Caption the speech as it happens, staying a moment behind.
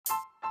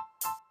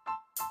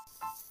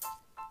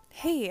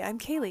Hey, I'm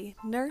Kaylee,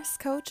 nurse,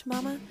 coach,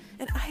 mama,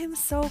 and I am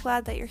so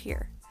glad that you're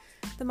here.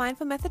 The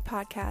Mindful Method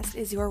podcast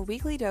is your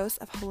weekly dose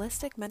of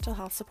holistic mental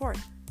health support.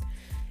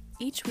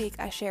 Each week,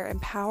 I share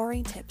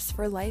empowering tips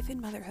for life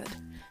and motherhood,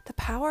 the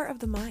power of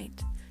the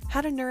mind, how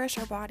to nourish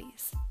our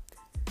bodies.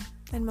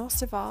 And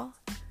most of all,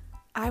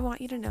 I want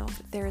you to know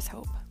that there is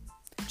hope.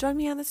 Join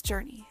me on this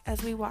journey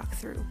as we walk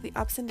through the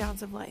ups and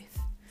downs of life,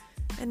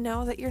 and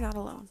know that you're not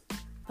alone.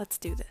 Let's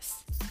do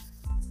this.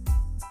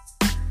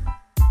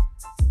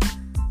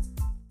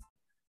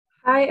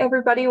 Hi,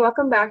 everybody.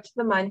 Welcome back to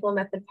the Mindful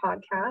Method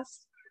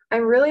podcast.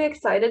 I'm really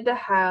excited to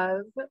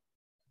have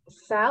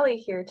Sally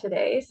here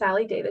today.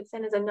 Sally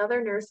Davidson is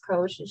another nurse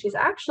coach, and she's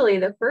actually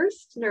the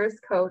first nurse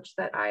coach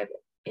that I've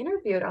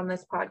interviewed on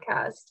this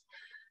podcast.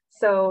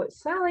 So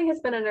Sally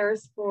has been a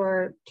nurse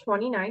for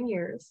 29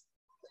 years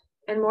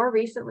and more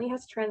recently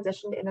has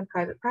transitioned into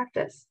private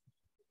practice.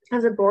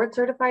 As a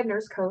board-certified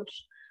nurse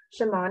coach,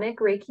 shamanic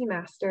Reiki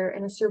master,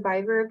 and a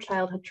survivor of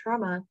childhood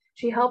trauma,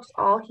 she helps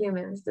all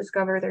humans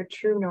discover their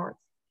true north.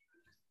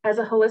 As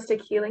a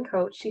holistic healing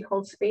coach, she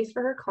holds space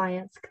for her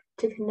clients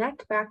to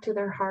connect back to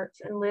their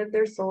hearts and live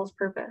their soul's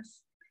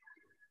purpose.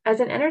 As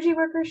an energy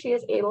worker, she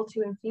is able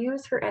to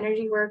infuse her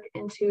energy work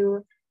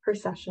into her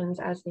sessions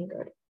as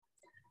needed.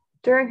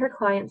 During her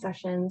client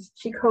sessions,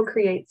 she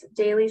co-creates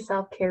daily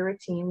self-care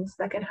routines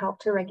that can help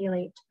to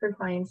regulate her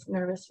clients'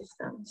 nervous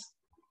systems.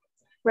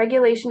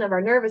 Regulation of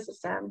our nervous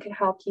system can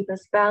help keep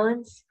us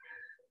balanced,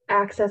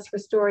 access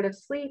restorative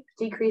sleep,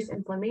 decrease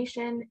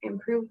inflammation,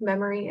 improve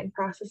memory and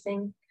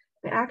processing.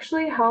 It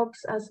actually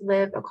helps us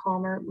live a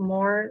calmer,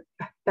 more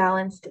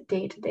balanced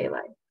day-to-day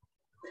life.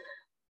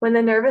 When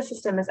the nervous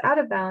system is out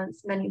of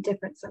balance, many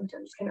different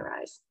symptoms can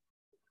arise.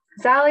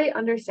 Sally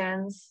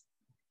understands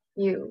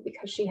you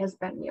because she has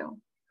been you.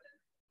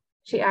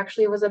 She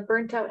actually was a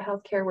burnt-out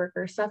healthcare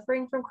worker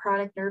suffering from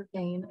chronic nerve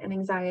pain and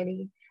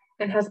anxiety,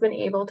 and has been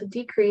able to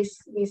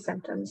decrease these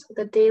symptoms with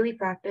a daily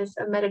practice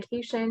of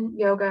meditation,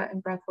 yoga,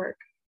 and breath work.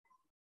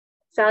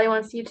 Sally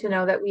wants you to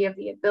know that we have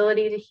the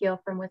ability to heal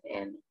from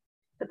within,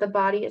 that the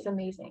body is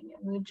amazing,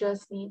 and we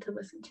just need to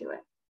listen to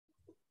it.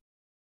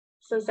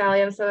 So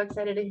Sally, I'm so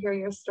excited to hear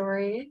your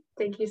story.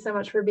 Thank you so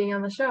much for being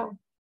on the show.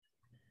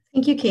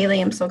 Thank you,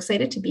 Kaylee. I'm so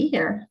excited to be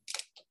here.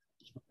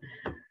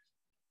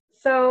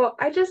 So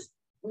I just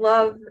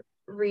love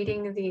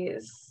reading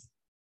these.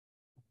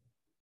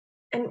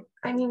 And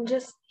I mean,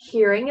 just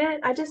hearing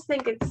it, I just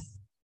think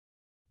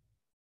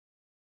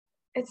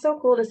it's so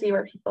cool to see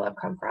where people have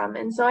come from.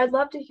 And so I'd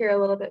love to hear a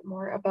little bit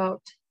more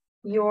about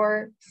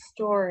your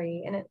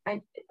story. And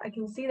I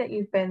can see that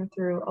you've been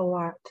through a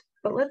lot,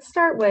 but let's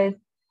start with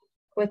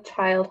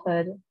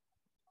childhood.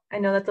 I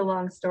know that's a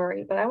long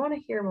story, but I want to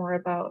hear more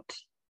about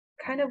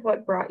kind of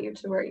what brought you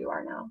to where you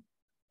are now.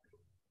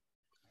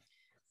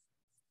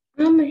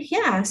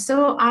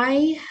 So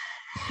I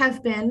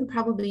have been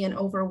probably an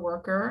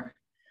overworker,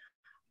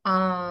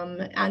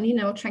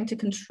 and trying to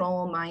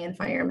control my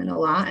environment a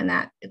lot, and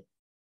that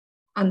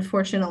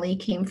unfortunately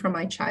came from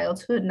my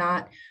childhood,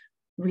 not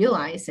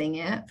realizing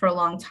it for a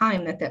long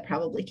time that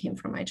probably came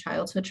from my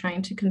childhood,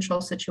 trying to control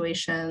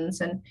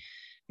situations and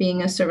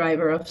being a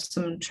survivor of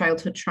some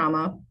childhood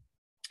trauma,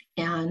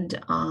 and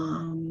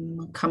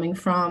coming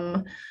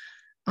from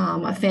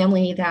a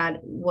family that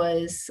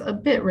was a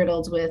bit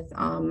riddled with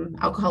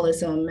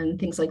alcoholism and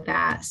things like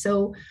that.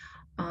 So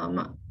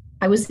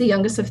I was the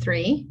youngest of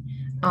three,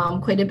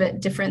 quite a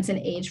bit difference in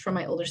age from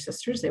my older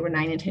sisters. They were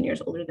 9 and 10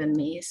 years older than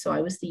me. So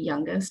I was the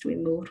youngest. We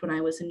moved when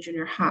I was in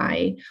junior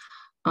high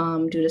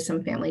due to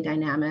some family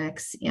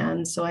dynamics.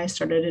 And so I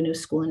started a new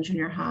school in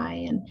junior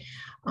high. And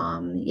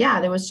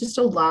there was just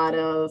a lot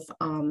of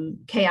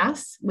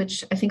chaos,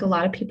 which I think a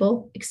lot of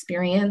people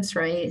experience,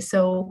 right?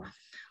 So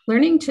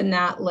learning to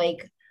not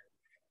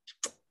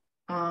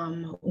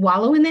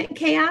wallow in that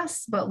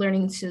chaos, but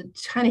learning to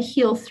kind of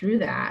heal through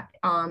that.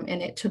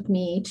 And it took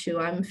me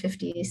I'm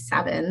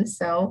 57.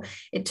 So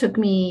it took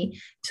me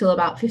till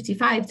about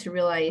 55 to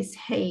realize,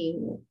 hey,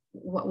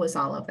 what was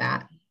all of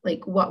that?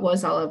 What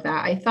was all of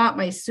that? I thought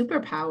my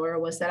superpower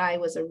was that I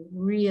was a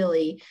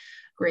really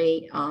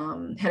great,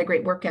 had a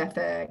great work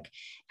ethic,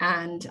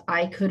 and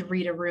I could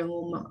read a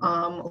room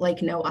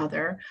like no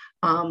other.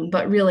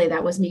 But really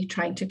that was me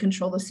trying to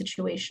control the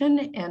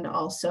situation, and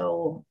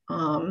also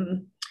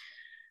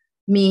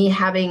me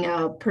having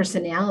a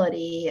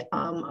personality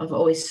of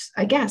always,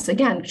 I guess,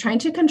 again, trying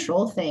to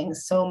control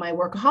things. So my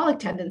workaholic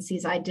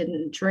tendencies, I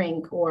didn't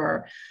drink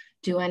or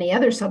do any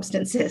other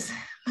substances,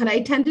 but I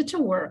tended to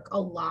work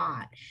a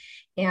lot.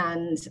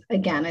 And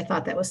again, I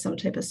thought that was some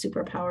type of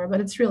superpower,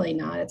 but it's really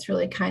not. It's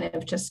really kind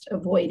of just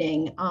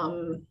avoiding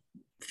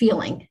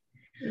feeling.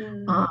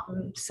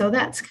 So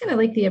that's kind of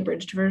like the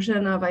abridged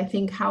version of, I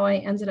think, how I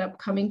ended up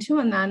coming to.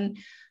 And then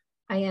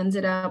I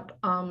ended up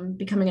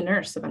becoming a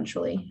nurse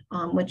eventually,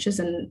 which is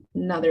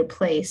another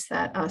place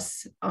that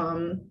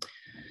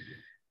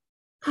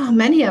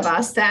many of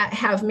us that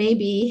have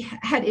maybe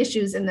had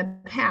issues in the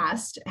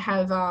past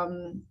have,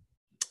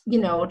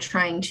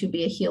 trying to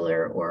be a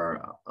healer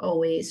or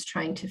always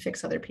trying to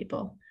fix other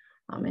people.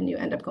 And you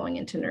end up going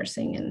into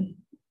nursing, and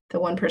the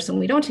one person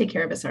we don't take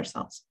care of is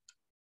ourselves.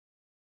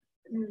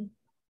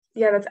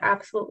 Yeah, that's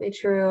absolutely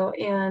true.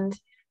 And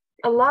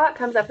a lot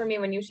comes up for me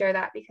when you share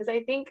that, because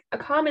I think a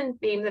common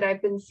theme that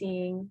I've been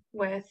seeing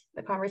with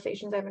the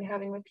conversations I've been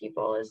having with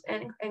people is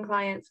and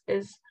clients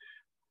is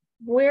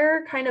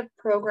we're kind of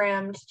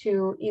programmed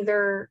to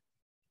either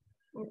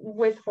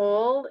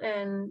withhold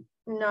and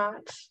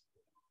not,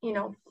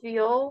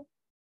 feel,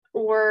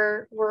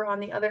 or we're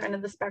on the other end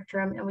of the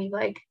spectrum and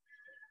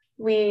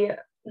we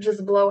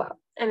just blow up.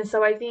 And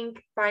so I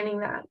think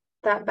finding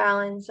that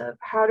balance of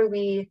how do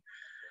we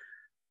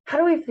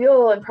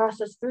feel and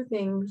process through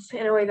things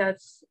in a way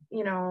that's,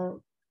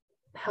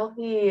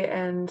 healthy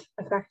and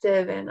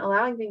effective, and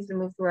allowing things to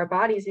move through our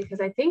bodies. Because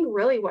I think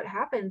really what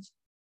happens,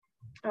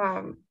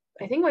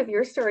 I think with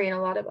your story and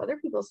a lot of other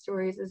people's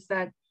stories, is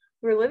that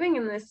we're living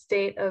in this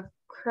state of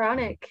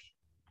chronic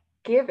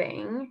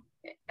giving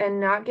and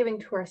not giving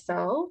to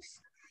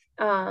ourselves.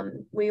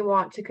 We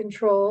want to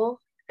control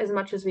as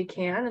much as we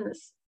can, and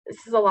this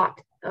has a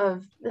lot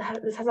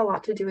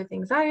to do with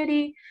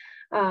anxiety.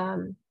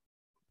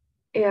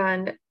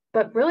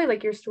 But really,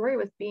 like your story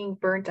with being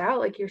burnt out,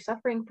 like you're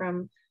suffering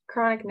from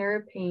chronic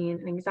nerve pain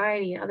and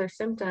anxiety and other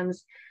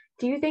symptoms.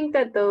 Do you think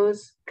that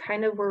those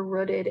kind of were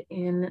rooted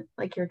in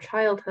like your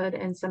childhood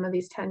and some of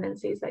these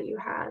tendencies that you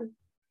had?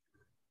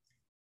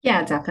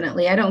 Yeah,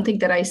 definitely. I don't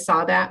think that I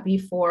saw that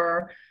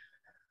before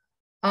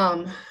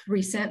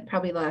recent,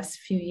 probably the last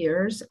few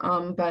years.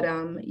 But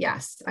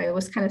yes, I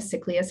was kind of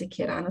sickly as a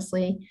kid,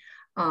 honestly.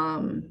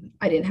 I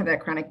didn't have that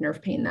chronic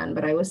nerve pain then,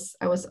 but I was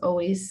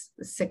always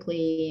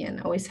sickly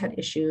and always had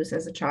issues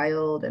as a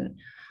child, and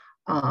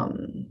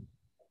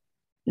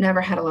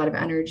never had a lot of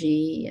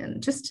energy,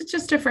 and just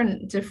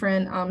different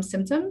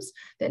symptoms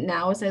that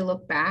now, as I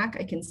look back,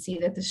 I can see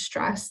that the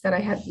stress that I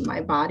had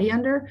my body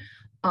under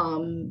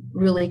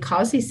really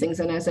caused these things.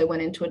 And as I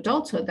went into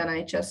adulthood, then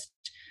I just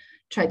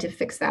tried to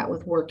fix that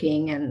with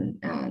working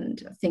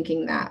and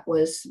thinking that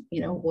was,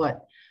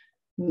 what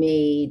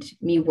made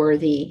me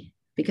worthy,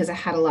 because I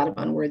had a lot of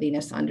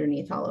unworthiness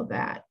underneath all of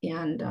that.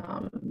 And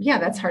yeah,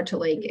 that's hard to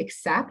like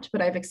accept,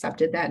 but I've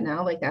accepted that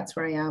now. Like that's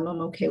where I am.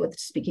 I'm okay with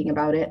speaking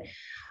about it.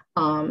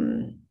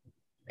 And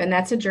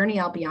that's a journey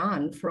I'll be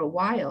on for a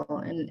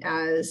while. And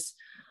as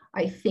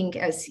I think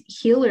as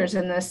healers,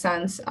 in the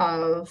sense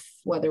of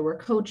whether we're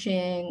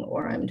coaching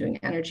or I'm doing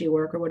energy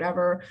work or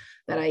whatever,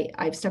 that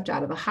I've stepped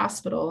out of the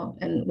hospital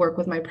and work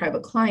with my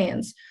private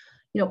clients,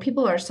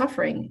 people are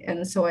suffering.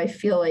 And so I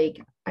feel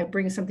like I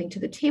bring something to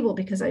the table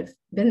because I've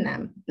been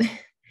them.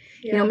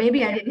 Yeah.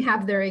 Maybe I didn't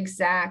have their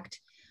exact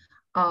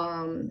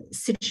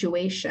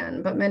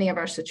situation, but many of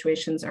our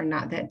situations are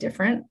not that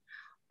different.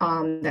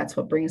 That's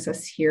what brings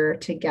us here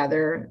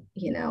together,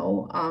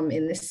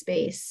 in this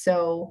space.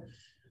 So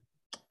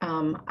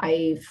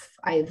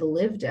I've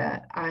lived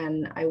it,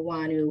 and I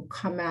want to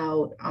come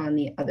out on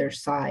the other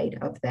side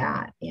of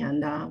that.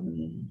 And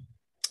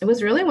it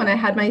was really when I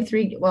had my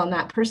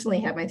not personally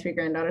had my three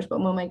granddaughters,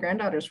 but when my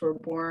granddaughters were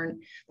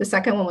born, the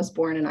second one was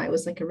born, and I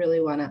was like, I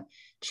really want to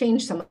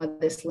change some of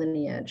this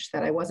lineage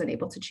that I wasn't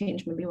able to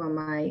change maybe when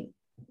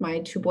my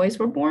two boys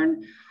were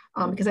born.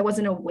 Because I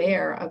wasn't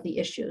aware of the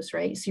issues,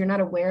 right? So you're not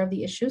aware of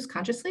the issues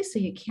consciously, so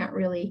you can't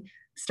really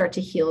start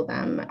to heal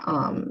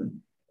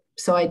them.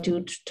 So I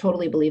do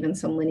totally believe in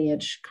some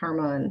lineage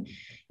karma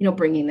and,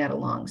 bringing that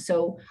along.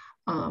 So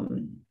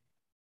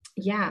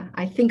yeah,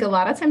 I think a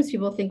lot of times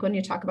people think when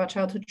you talk about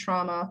childhood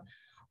trauma,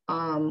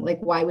 like,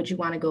 why would you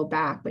want to go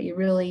back? But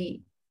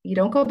you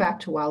don't go back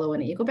to wallow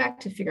in it. You go back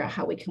to figure out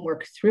how we can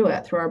work through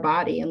it, through our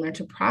body, and learn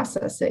to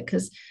process it.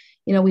 Because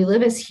we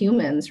live as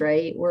humans,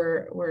 right?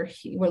 We're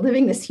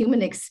living this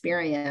human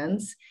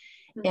experience,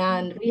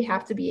 and we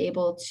have to be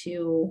able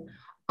to,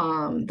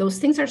 those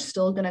things are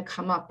still going to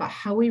come up, but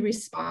how we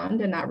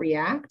respond and not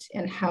react,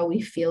 and how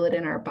we feel it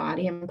in our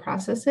body and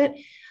process it,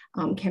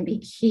 can be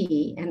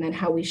key. And then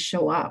how we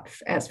show up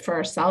as for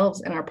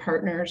ourselves and our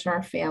partners, or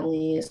our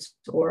families,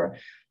 or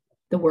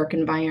the work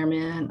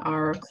environment,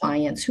 our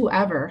clients,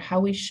 whoever, how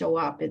we show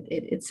up,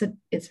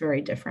 it's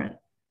very different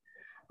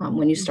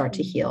when you start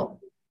to heal.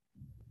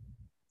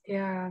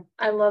 Yeah,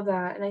 I love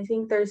that. And I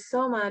think there's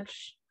so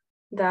much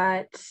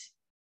that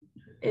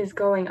is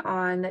going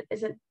on that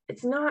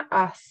it's not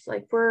us.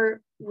 Like we're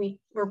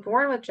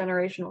born with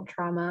generational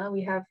trauma.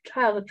 We have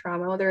childhood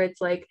trauma, whether it's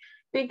like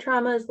big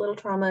traumas, little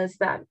traumas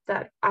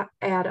that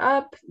add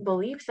up,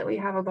 beliefs that we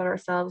have about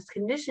ourselves,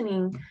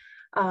 conditioning.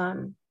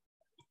 All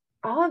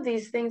of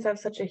these things have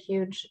such a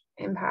huge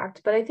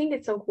impact. But I think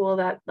it's so cool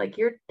that like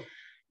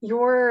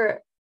you're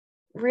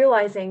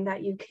realizing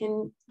that you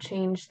can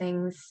change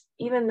things,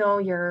 even though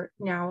you're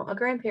now a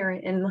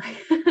grandparent, and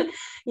like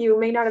you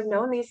may not have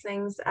known these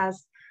things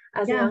as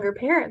a younger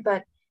parent,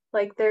 but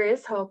like there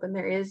is hope, and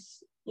there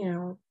is,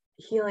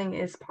 healing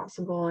is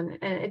possible, and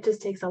it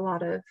just takes a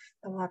lot of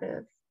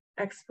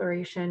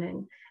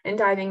exploration and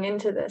diving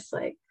into this,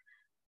 like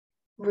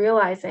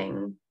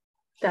realizing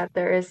that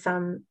there is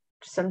some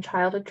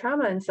childhood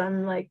trauma and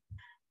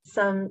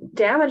some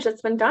damage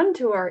that's been done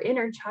to our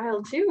inner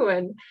child too.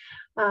 And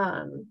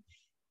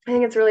I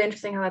think it's really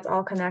interesting how that's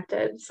all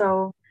connected.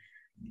 So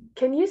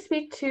Can you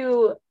speak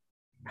to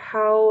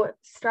how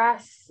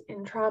stress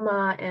and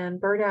trauma and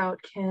burnout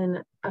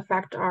can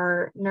affect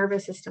our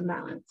nervous system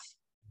balance?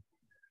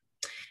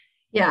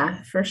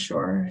 Yeah, for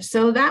sure.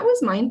 So that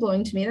was mind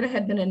blowing to me that I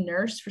had been a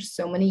nurse for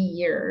so many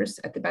years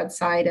at the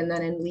bedside and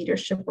then in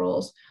leadership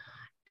roles.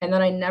 And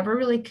then I never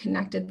really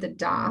connected the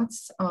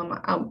dots.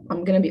 I'm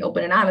going to be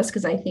open and honest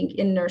because I think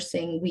in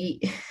nursing,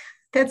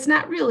 that's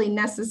not really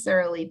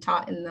necessarily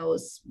taught in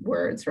those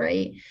words,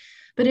 right?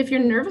 But if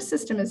your nervous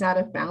system is out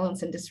of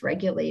balance and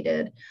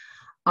dysregulated,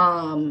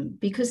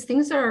 because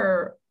things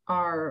are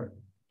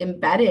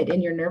embedded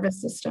in your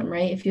nervous system,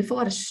 right? If you feel a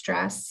lot of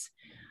stress,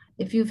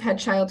 if you've had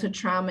childhood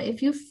trauma,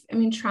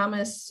 trauma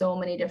is so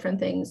many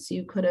different things.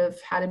 You could have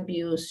had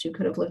abuse, you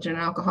could have lived in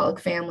an alcoholic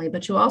family,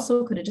 but you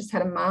also could have just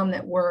had a mom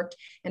that worked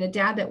and a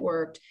dad that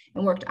worked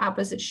and worked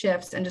opposite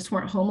shifts and just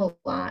weren't home a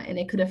lot. And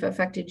it could have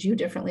affected you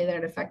differently than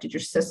it affected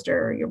your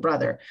sister or your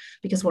brother,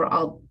 because we're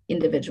all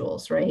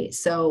individuals, right?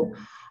 So,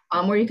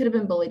 where you could have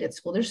been bullied at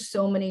school, there's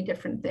so many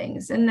different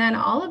things. And then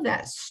all of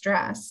that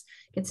stress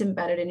gets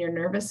embedded in your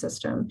nervous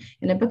system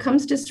and it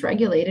becomes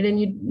dysregulated and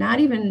you're not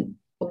even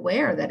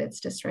aware that it's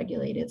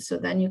dysregulated. So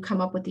then you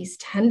come up with these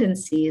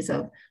tendencies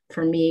of,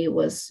 for me,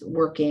 was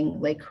working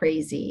like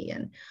crazy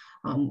and,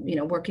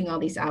 working all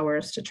these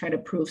hours to try to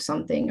prove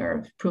something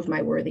or prove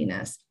my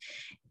worthiness.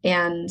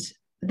 And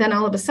then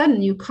all of a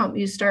sudden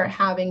you start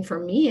having, for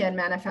me, and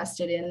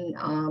manifested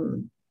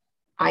in,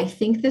 I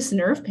think, this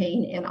nerve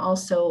pain and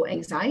also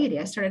anxiety.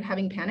 I started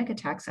having panic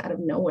attacks out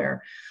of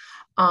nowhere.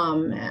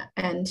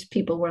 And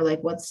people were like,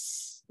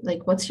 what's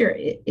your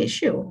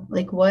issue?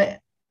 Like what,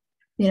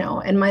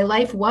 and my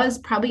life was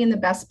probably in the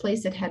best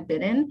place it had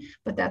been in,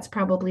 but that's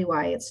probably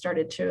why it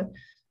started to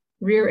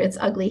rear its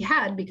ugly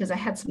head, because I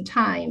had some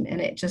time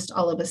and it just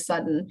all of a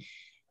sudden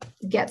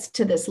gets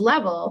to this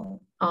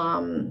level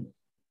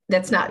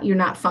you're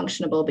not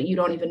functionable, but you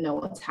don't even know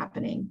what's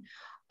happening.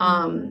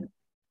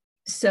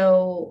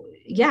 So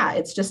yeah,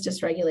 it's just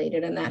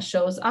dysregulated, and that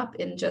shows up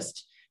in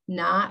just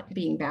not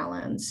being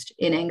balanced,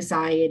 in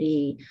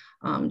anxiety,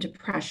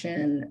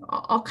 depression,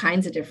 all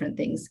kinds of different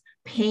things,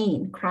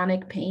 pain,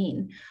 chronic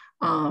pain.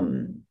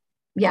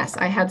 Yes,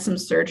 I had some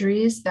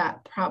surgeries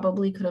that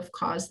probably could have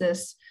caused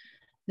this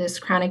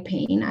chronic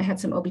pain. I had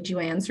some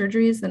OBGYN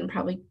surgeries, and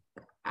probably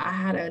I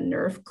had a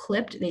nerve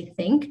clipped, they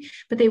think,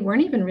 but they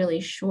weren't even really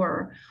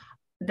sure.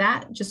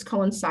 That just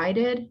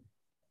coincided,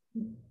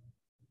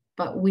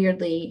 but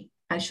weirdly,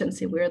 I shouldn't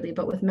say weirdly,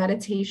 but with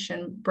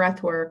meditation,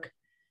 breath work,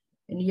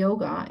 and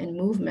yoga and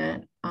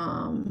movement,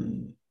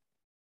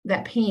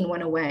 that pain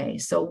went away.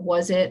 So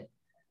was it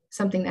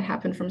something that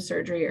happened from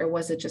surgery, or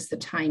was it just the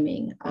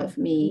timing of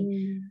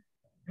me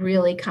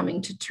really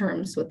coming to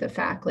terms with the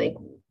fact, like,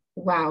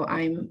 wow,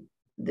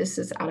 this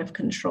is out of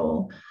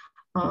control.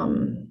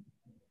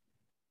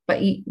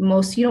 But you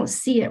don't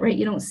see it, right?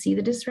 You don't see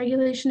the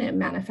dysregulation. It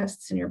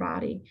manifests in your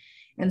body.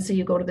 And so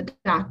you go to the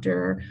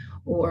doctor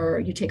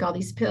or you take all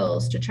these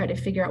pills to try to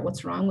figure out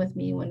what's wrong with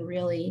me, when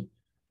really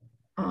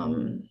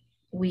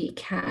we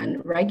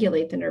can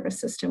regulate the nervous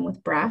system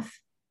with breath,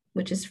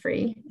 which is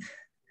free,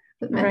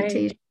 with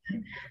meditation,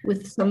 right,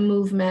 with some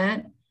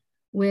movement,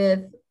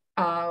 with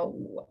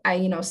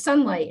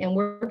sunlight and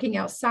working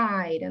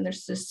outside. And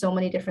there's just so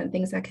many different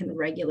things that can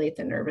regulate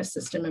the nervous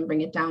system and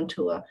bring it down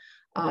to a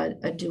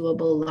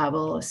doable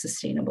level, a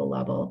sustainable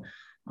level.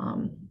 I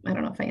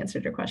don't know if I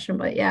answered your question,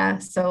 but yeah.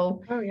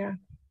 So yeah,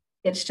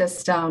 it's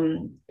just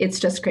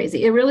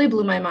crazy. It really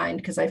blew my mind,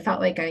 because I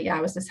felt like I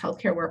was this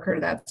healthcare worker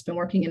that's been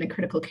working in a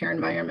critical care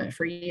environment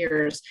for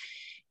years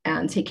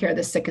and take care of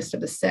the sickest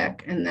of the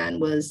sick, and then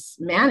was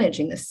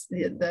managing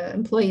the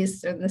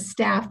employees and the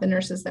staff, the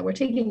nurses that were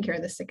taking care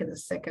of the sick of the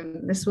sick.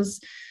 And this was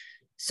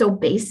so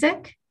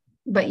basic,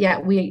 but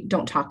yet we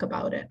don't talk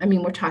about it. I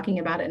mean, we're talking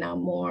about it now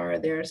more.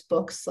 There's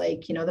books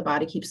like, The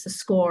Body Keeps the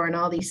Score and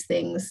all these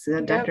things.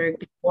 Dr.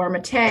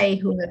 Matei,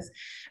 who has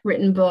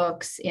written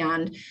books,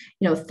 and,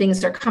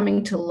 things are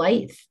coming to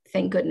light,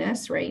 thank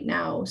goodness, right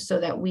now, so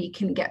that we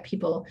can get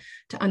people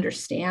to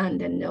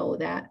understand and know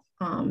that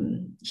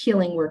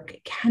healing work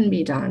can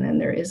be done, and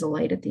there is a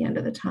light at the end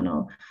of the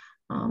tunnel.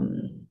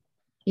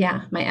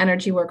 My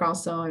energy work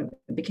also,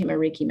 I became a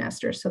Reiki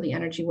master. So the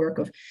energy work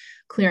of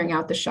clearing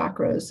out the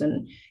chakras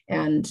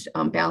and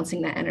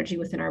balancing that energy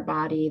within our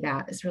body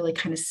that is really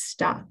kind of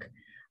stuck.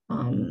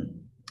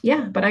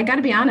 But I got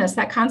to be honest,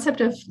 that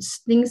concept of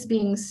things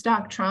being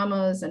stuck,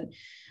 traumas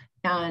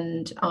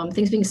and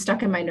things being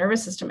stuck in my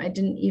nervous system, that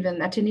didn't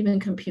even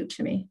compute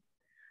to me.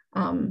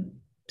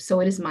 So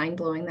it is mind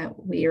blowing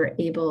that we are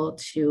able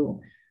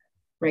to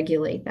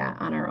regulate that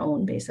on our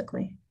own,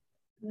 basically.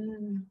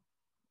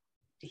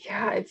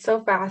 Yeah, it's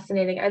so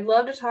fascinating. I'd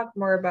love to talk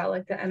more about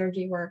like the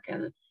energy work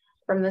and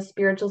from the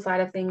spiritual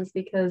side of things,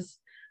 because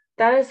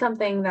that is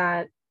something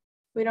that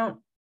we don't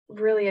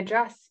really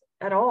address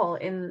at all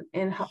in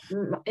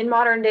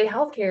modern day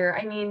healthcare.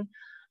 I mean,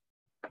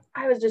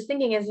 I was just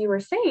thinking as you were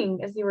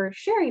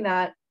sharing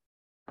that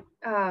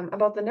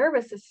about the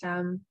nervous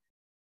system,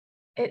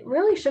 it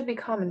really should be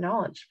common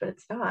knowledge, but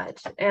it's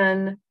not.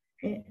 And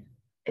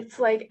it's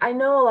like, I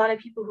know a lot of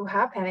people who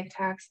have panic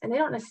attacks and they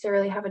don't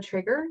necessarily have a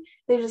trigger.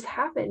 They just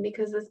happen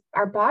because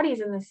our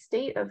body's in this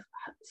state of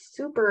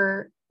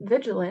super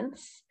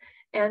vigilance,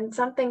 and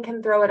something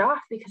can throw it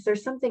off because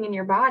there's something in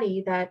your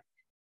body that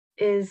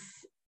is,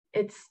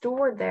 it's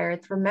stored there,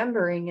 it's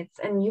remembering,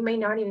 and you may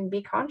not even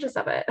be conscious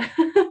of it.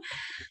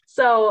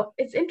 So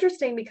it's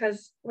interesting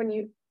because when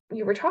you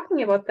were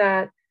talking about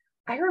that,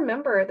 I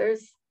remember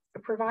there's a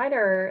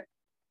provider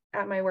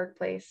at my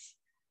workplace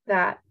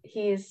that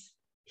he is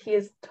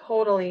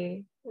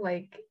totally,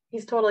 like,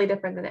 he's totally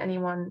different than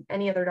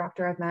any other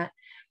doctor I've met.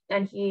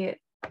 And he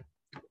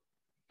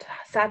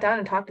sat down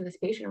and talked to this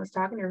patient and was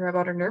talking to her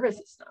about her nervous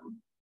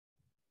system.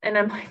 And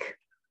I'm like,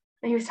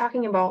 and he was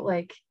talking about,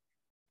 like,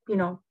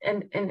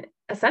 and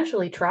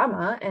essentially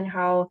trauma and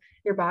how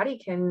your body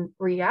can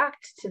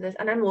react to this.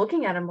 And I'm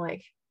looking at him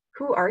like,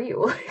 who are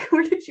you? Like,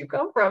 where did you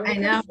come from? Because, I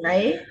know,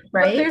 right?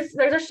 But there's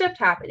a shift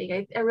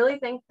happening. I really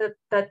think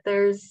that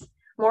there's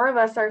more of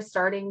us are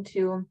starting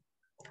to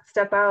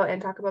step out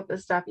and talk about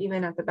this stuff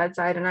even at the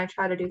bedside, and I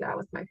try to do that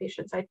with my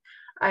patients.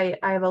 I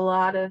have a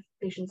lot of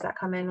patients that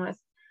come in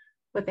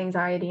with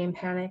anxiety and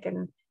panic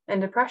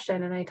and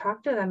depression, and I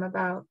talk to them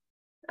about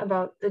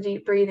the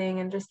deep breathing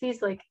and just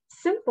these, like,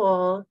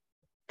 simple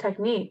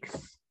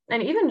techniques.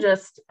 And even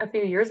just a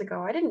few years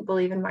ago, I didn't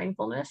believe in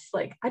mindfulness.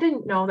 Like, I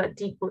didn't know that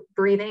deep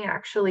breathing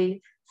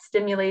actually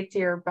stimulates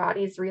your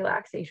body's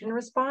relaxation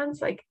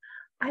response. Like,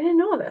 I didn't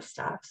know this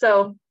stuff.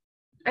 So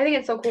I think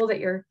it's so cool that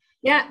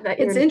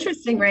it's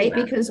interesting, right?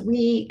 Because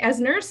we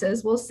as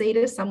nurses will say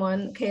to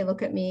someone, okay,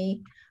 look at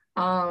me,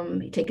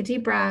 take a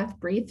deep breath,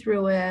 breathe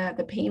through it,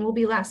 the pain will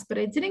be less. But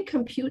it didn't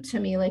compute to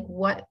me like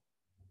what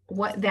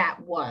that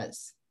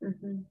was.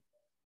 Mm-hmm.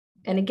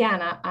 And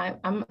again, I've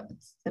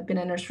been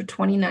a nurse for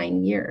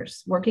 29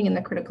 years, working in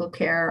the critical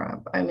care.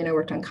 I mean, I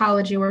worked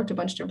oncology, worked a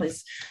bunch of different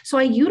places. So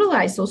I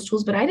utilized those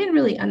tools, but I didn't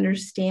really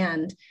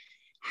understand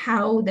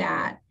how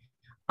that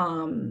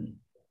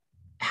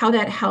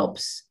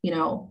helps,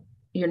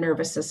 your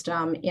nervous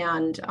system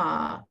and,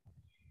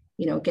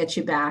 get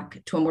you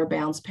back to a more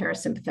balanced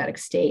parasympathetic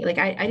state. Like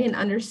I didn't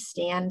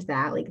understand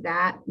that. Like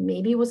that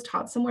maybe was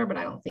taught somewhere, but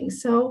I don't think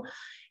so.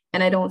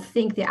 And I don't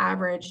think the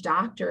average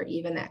doctor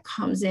even that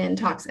comes in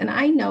talks. And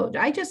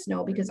I just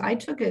know because I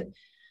took a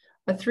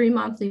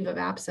 3-month leave of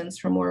absence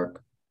from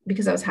work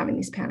because I was having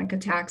these panic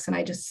attacks. And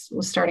I just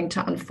was starting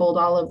to unfold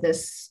all of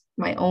this,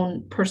 my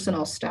own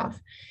personal stuff.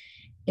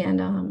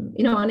 And,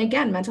 and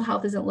again, mental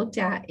health isn't looked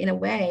at in a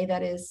way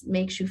that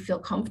makes you feel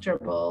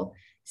comfortable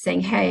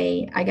saying,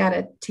 hey, I got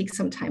to take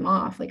some time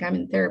off. Like I'm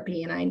in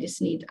therapy and I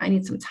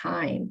need some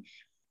time.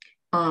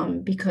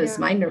 Because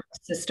my nervous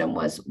system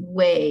was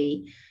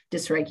way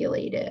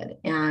dysregulated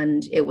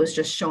and it was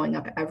just showing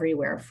up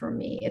everywhere for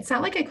me. It's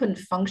not like I couldn't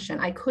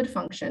function. I could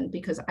function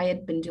because I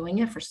had been doing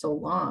it for so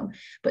long,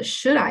 but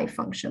should I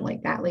function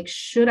like that? Like,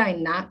 should I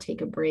not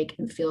take a break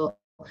and feel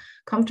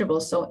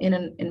comfortable? So in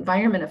an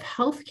environment of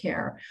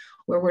healthcare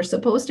where we're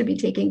supposed to be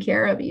taking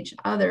care of each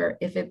other,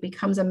 if it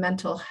becomes a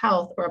mental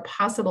health or a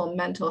possible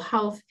mental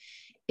health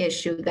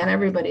issue, then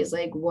everybody's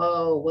like,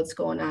 whoa, what's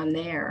going on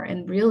there?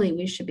 And really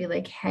we should be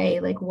like, hey,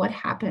 like what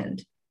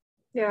happened?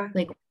 Yeah.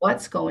 Like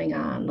what's going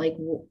on? Like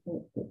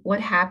what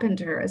happened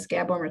to her? As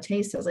Gabor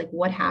Mate says, like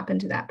what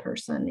happened to that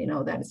person,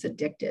 that is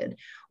addicted,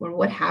 or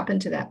what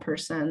happened to that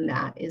person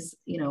that is,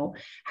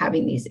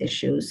 having these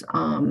issues,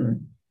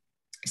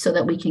 so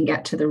that we can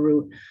get to the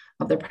root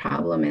of the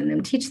problem and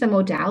then teach them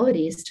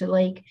modalities to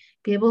like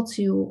be able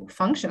to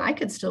function. I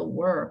could still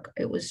work.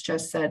 It was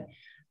just that,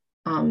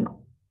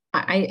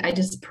 I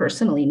just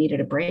personally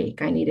needed a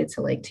break. I needed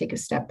to like take a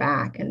step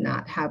back and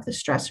not have the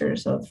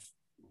stressors of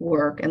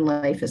work and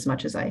life as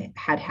much as I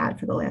had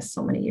for the last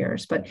so many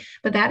years. But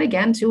that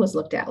again too was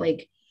looked at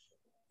like,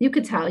 you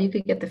could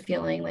get the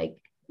feeling like,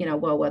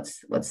 well,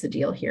 what's the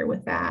deal here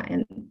with that?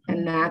 And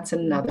that's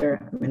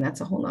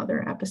that's a whole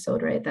nother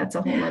episode, right? That's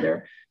a whole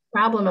nother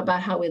problem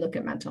about how we look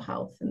at mental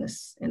health in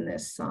this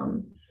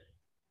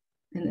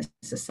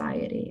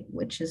society,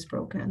 which is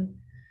broken.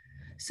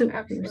 So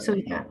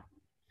yeah.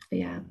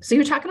 Yeah. So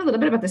you're talking a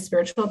little bit about the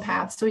spiritual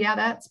path. So yeah,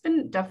 that's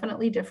been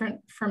definitely different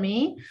for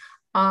me.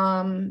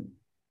 The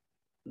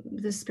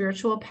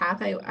spiritual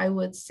path, I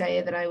would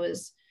say that I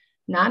was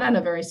not on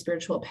a very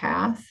spiritual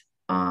path.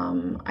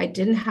 I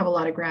didn't have a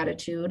lot of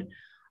gratitude.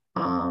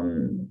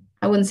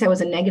 I wouldn't say I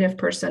was a negative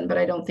person, but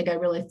I don't think I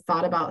really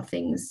thought about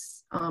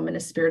things in a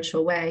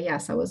spiritual way.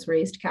 Yes, I was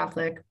raised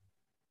Catholic.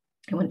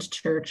 I went to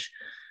church,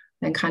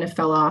 then kind of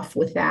fell off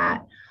with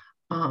that.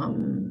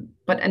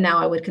 But now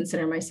I would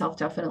consider myself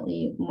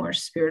definitely more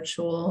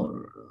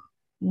spiritual,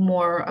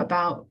 more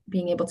about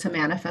being able to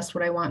manifest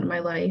what I want in my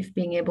life,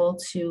 being able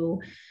to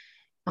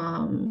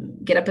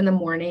get up in the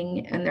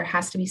morning and there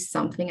has to be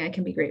something I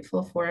can be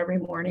grateful for every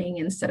morning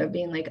instead of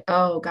being like,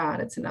 oh God,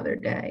 it's another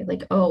day.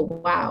 Like, oh,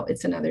 wow,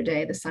 it's another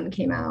day. The sun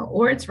came out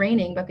or it's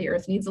raining, but the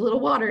earth needs a little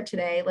water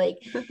today. Like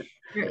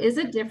there is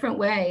a different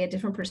way, a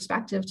different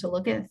perspective to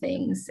look at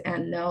things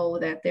and know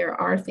that there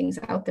are things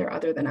out there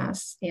other than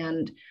us.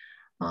 And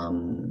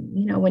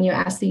when you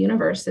ask the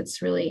universe,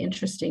 it's really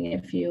interesting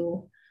if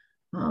you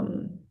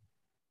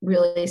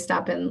really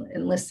stop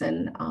and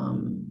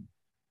listen.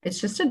 It's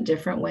just a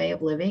different way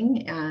of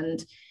living.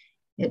 And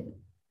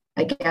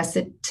I guess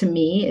to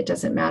me, it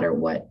doesn't matter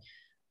what,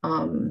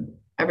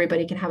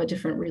 everybody can have a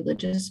different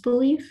religious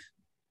belief.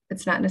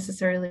 It's not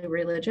necessarily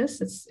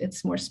religious.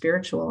 It's more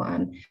spiritual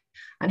on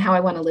how I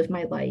want to live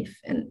my life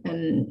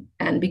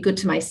and be good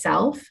to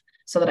myself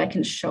so that I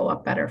can show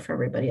up better for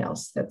everybody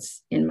else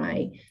that's in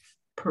my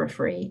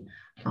periphery.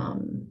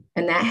 And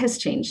that has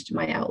changed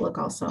my outlook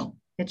also.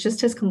 It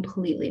just has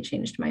completely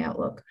changed my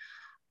outlook,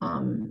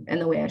 and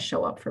the way I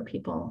show up for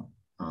people.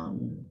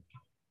 And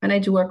I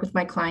do work with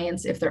my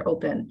clients if they're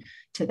open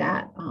to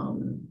that,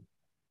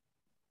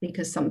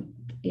 because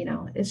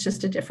it's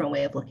just a different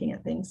way of looking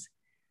at things,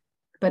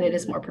 but it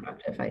is more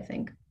productive, I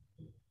think.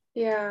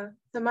 Yeah,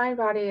 the mind,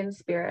 body, and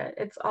spirit,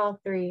 it's all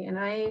three. And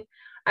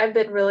I've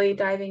been really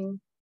diving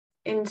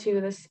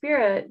into the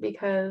spirit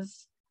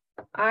because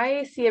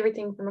I see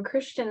everything from a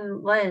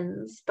Christian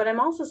lens, but I'm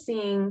also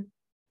seeing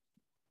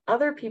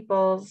other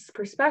people's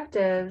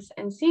perspectives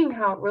and seeing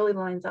how it really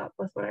lines up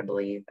with what I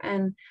believe.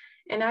 And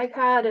I've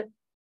had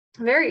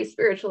very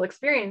spiritual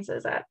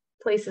experiences at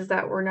places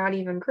that were not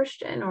even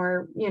Christian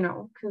or,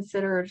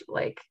 considered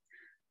like,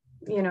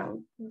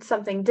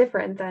 something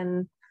different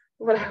than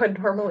what I would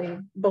normally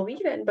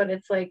believe in. But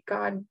it's like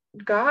God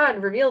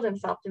revealed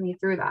himself to me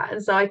through that.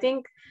 And so I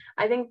think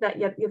that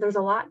there's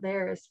a lot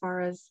there as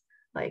far as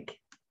like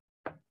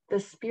the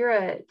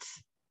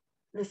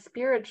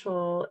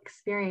spiritual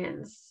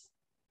experience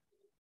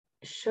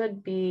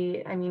should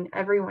be,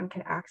 everyone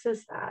can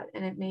access that,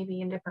 and it may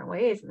be in different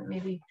ways, and it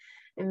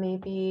may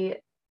be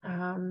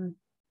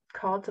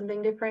called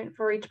something different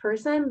for each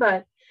person,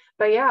 but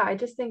yeah, I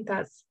just think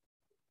that's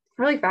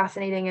really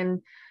fascinating.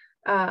 And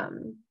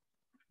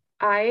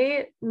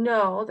I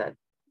know that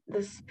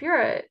the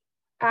spirit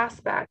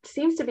aspect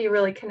seems to be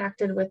really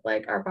connected with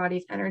like our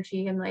body's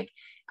energy, and like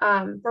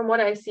from what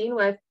I've seen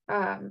with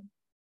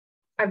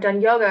I've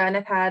done yoga and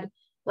I've had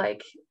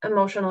like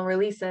emotional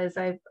releases.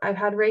 I've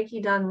had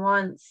Reiki done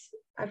once.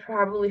 I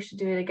probably should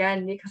do it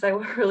again because I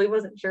really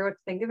wasn't sure what to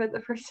think of it the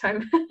first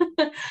time.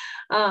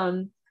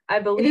 I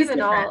believe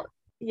in all,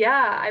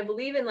 I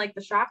believe in like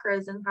the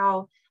chakras and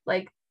how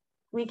like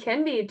we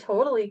can be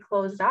totally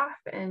closed off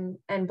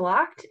and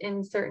blocked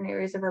in certain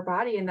areas of our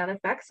body, and that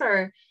affects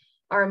our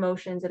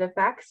emotions. It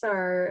affects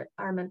our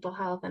mental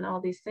health and all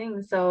these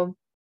things. So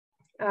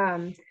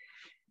can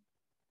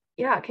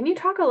you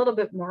talk a little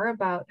bit more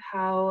about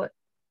how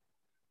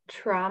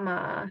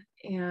trauma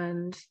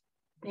and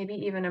maybe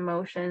even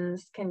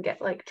emotions can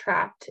get like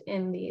trapped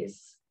in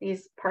these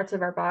parts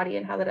of our body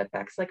and how that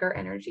affects like our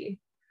energy?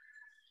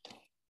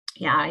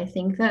 Yeah, I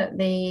think that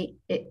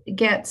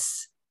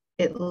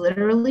it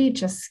literally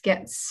just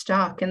gets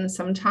stuck. And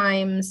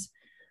sometimes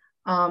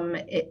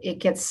it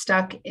gets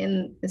stuck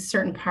in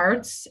certain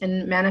parts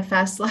and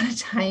manifests. A lot of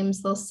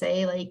times they'll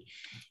say like,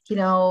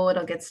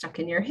 it'll get stuck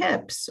in your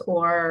hips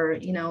or,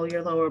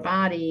 your lower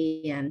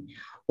body,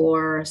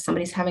 or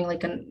somebody's having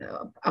like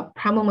a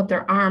problem with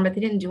their arm, but they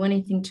didn't do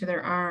anything to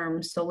their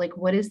arm. So like,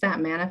 what is that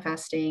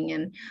manifesting?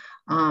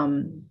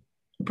 And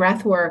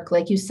breath work,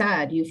 like you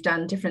said, you've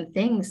done different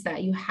things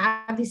that you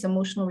have these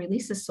emotional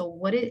releases. So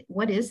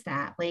what is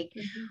that? Like,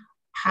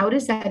 how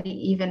does that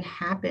even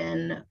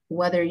happen,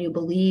 whether you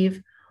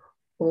believe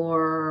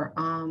or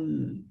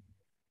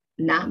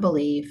not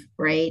believe,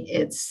 right?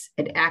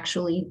 It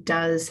actually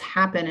does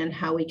happen, and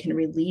how we can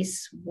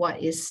release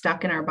what is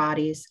stuck in our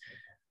bodies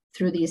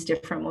through these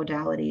different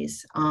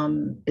modalities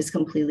is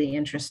completely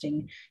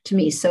interesting to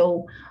me.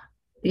 So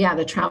yeah,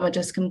 the trauma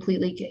just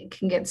completely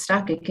can get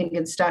stuck. It can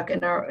get stuck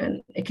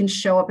and it can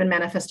show up and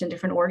manifest in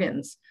different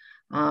organs.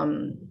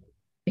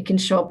 It can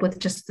show up with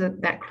just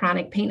that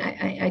chronic pain.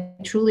 I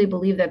truly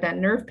believe that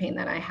nerve pain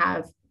that I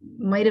have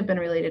might have been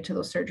related to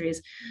those surgeries,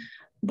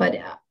 but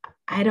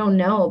I don't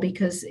know,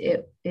 because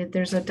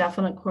there's a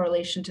definite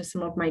correlation to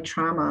some of my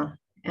trauma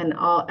and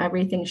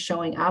everything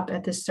showing up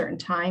at this certain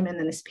time, and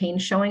then this pain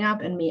showing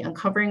up and me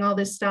uncovering all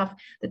this stuff.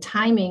 The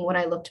timing, when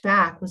I looked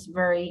back, was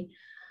very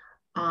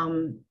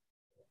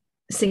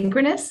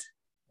synchronous.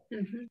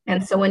 Mm-hmm.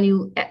 And so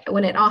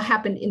when it all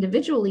happened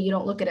individually, you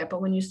don't look at it,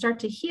 but when you start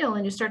to heal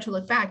and you start to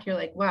look back, you're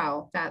like,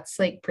 wow, that's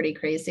like pretty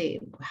crazy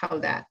how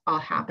that all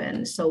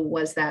happened. So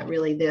was that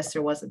really this,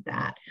 or was it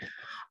that?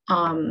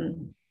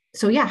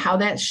 So yeah, how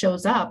that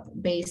shows up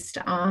based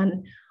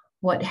on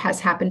what has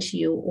happened to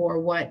you, or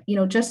what,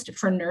 just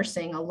for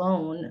nursing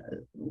alone,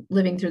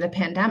 living through the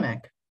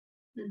pandemic.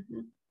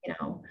 Mm-hmm.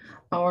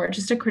 Or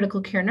just a critical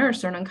care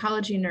nurse or an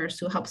oncology nurse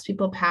who helps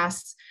people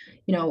pass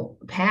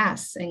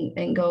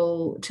and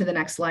go to the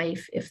next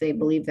life, if they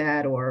believe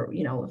that, or,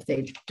 if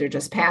they're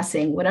just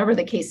passing, whatever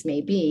the case may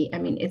be.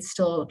 It's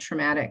still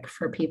traumatic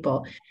for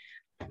people,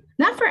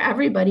 not for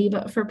everybody,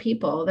 but for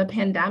people. The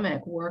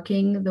pandemic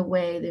working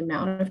the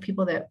amount of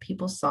people that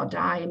people saw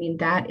die,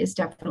 that is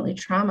definitely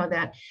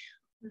trauma.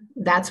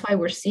 That's why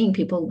we're seeing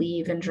people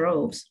leave in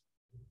droves,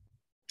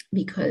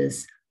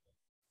 because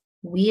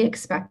we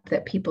expect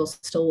that people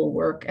still will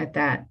work at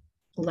that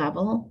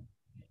level,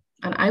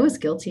 And I was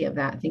guilty of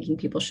that, thinking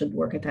people should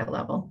work at that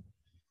level.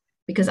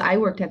 Because I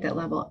worked at that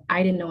level,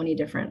 I didn't know any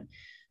different.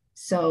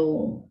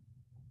 So,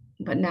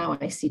 but now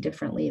I see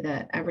differently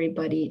that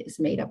everybody is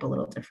made up a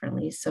little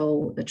differently.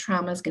 So the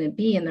trauma is going to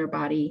be in their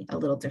body a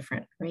little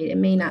different, right? It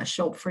may not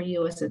show up for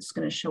you as it's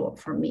going to show up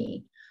for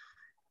me.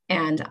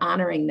 And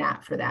honoring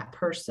that for that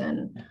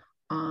person,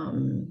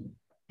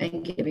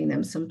 and giving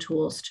them some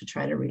tools to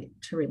try to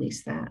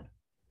release that.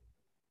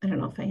 I don't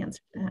know if I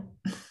answered that.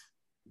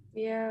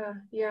 Yeah.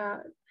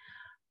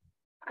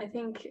 I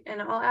think,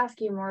 and I'll ask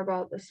you more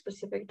about the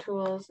specific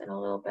tools in a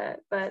little bit,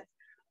 but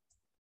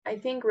I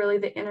think really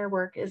the inner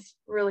work is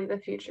really the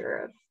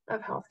future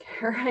of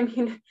healthcare. I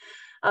mean,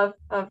 of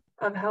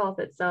health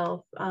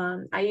itself.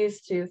 I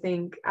used to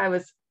think I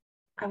was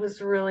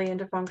really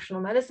into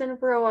functional medicine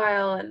for a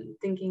while and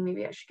thinking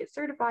maybe I should get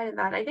certified in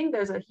that. I think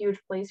there's a huge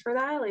place for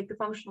that. Like the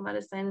functional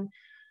medicine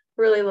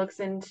really looks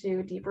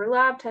into deeper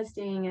lab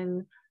testing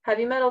and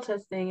heavy metal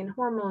testing and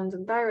hormones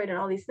and thyroid and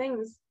all these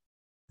things.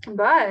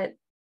 But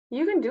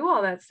you can do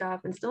all that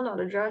stuff and still not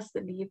address the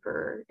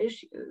deeper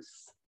issues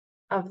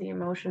of the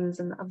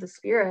emotions and of the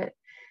spirit.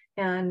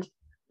 And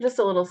just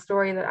a little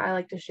story that I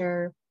like to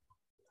share.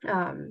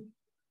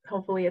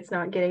 Hopefully it's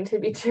not getting to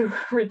be too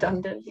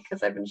redundant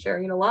because I've been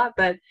sharing it a lot,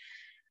 but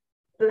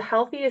the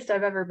healthiest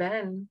I've ever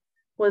been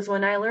was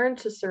when I learned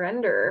to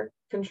surrender,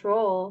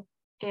 control,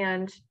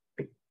 and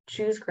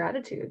choose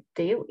gratitude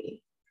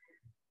daily.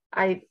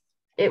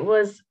 It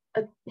was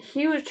a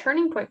huge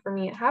turning point for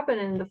me. It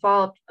happened in the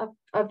fall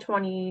of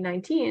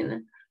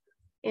 2019.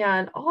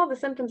 And all of the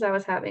symptoms I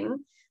was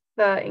having,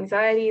 the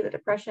anxiety, the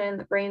depression,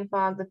 the brain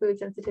fog, the food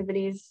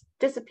sensitivities,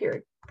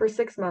 disappeared for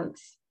 6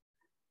 months.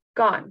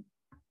 Gone.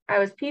 I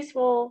was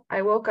peaceful.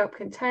 I woke up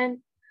content.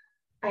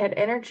 I had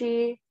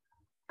energy.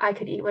 I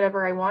could eat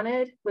whatever I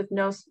wanted with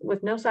no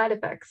side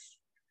effects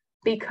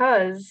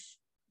because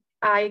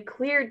I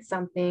cleared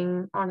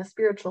something on a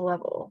spiritual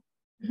level.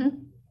 Mm-hmm.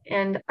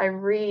 And I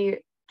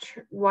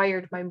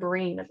rewired my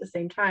brain at the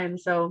same time.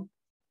 So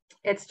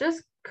it's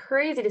just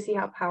crazy to see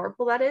how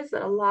powerful that is,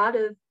 that a lot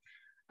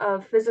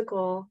of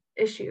physical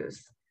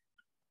issues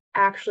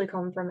actually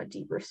come from a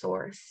deeper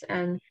source.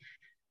 And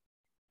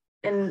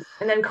then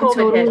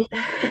COVID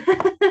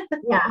hit.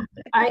 Yeah,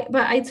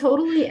 I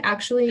totally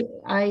actually,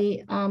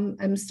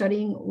 I'm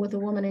studying with a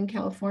woman in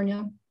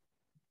California.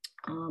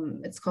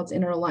 It's called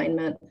Inner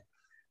Alignment.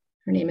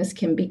 Her name is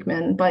Kim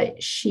Beekman, but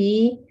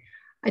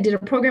I did a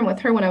program with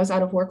her when I was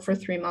out of work for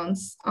 3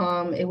 months.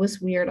 It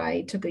was weird.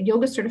 I took a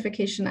yoga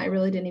certification. I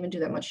really didn't even do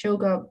that much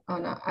yoga.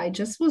 I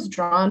just was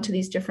drawn to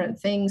these different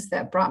things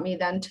that brought me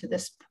then to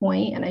this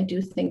point. And I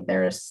do think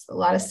there's a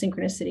lot of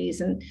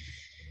synchronicities and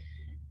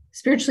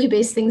spiritually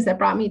based things that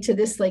brought me to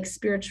this like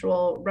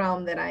spiritual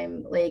realm that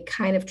I'm like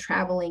kind of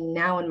traveling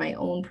now in my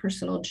own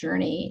personal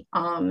journey.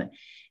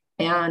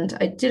 And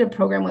I did a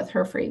program with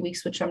her for 8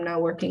 weeks, which I'm now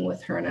working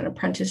with her in an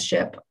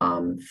apprenticeship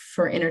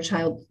for inner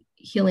child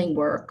healing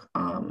work.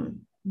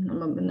 I'm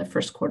in the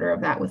first quarter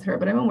of that with her,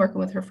 but I've been working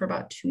with her for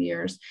about 2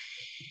 years.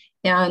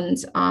 And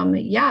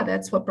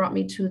that's what brought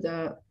me to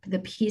the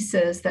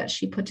pieces that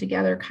she put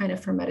together kind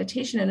of for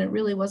meditation. And it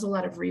really was a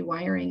lot of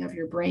rewiring of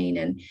your brain.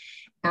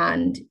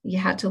 And you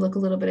had to look a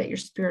little bit at your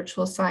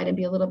spiritual side and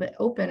be a little bit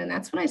open. And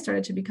that's when I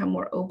started to become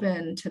more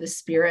open to the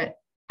spirit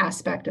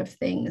aspect of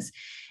things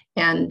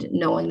and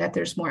knowing that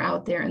there's more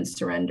out there and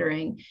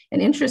surrendering.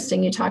 And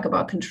interesting, you talk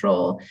about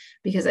control,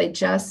 because I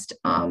just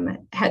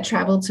had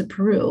traveled to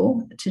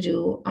Peru to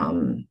do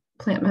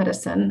plant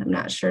medicine. I'm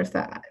not sure if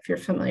you're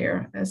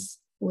familiar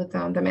with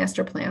the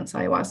master plants,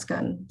 ayahuasca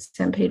and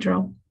San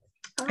Pedro.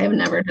 I have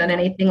never done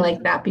anything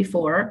like that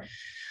before.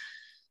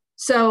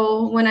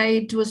 So when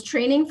I was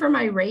training for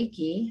my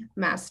Reiki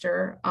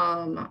master,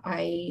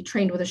 I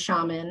trained with a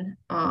shaman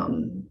a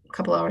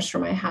couple hours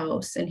from my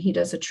house, and he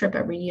does a trip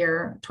every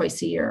year,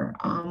 twice a year,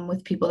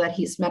 with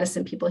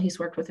medicine people he's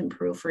worked with in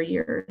Peru for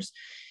years.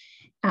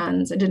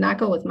 And I did not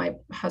go with my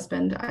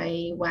husband.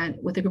 I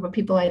went with a group of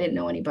people. I didn't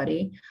know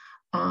anybody.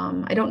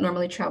 I don't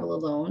normally travel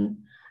alone.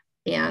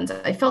 And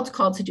I felt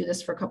called to do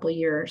this for a couple of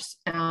years.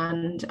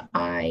 And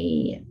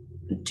I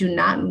do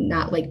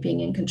not like being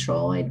in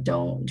control. I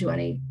don't do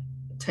any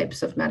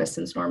types of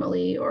medicines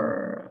normally,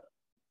 or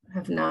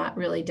have not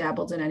really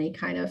dabbled in any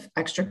kind of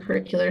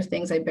extracurricular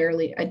things. I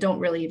don't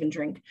really even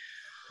drink.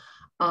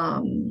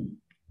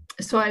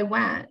 So I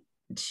went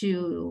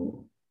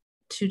to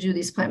do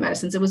these plant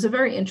medicines. It was a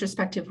very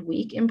introspective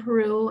week in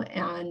Peru,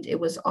 and it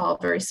was all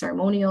very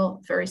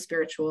ceremonial, very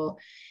spiritual.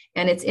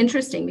 And it's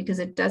interesting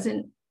because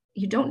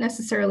you don't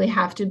necessarily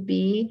have to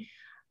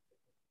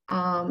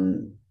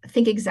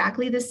think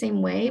exactly the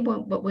same way,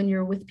 but when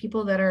you're with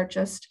people that are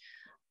just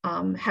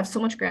have so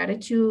much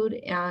gratitude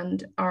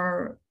and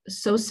are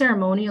so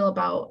ceremonial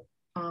about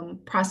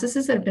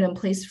processes that have been in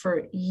place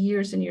for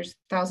years and years,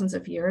 thousands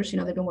of years,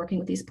 they've been working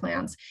with these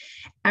plants.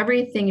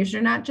 Everything,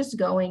 you're not just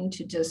going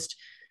to just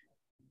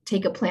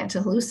take a plant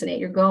to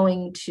hallucinate.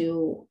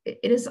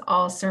 It is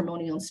all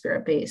ceremonial and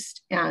spirit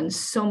based, and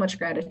so much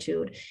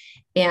gratitude.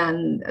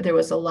 And there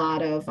was a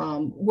lot of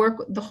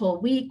work the whole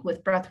week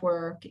with breath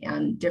work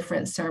and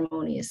different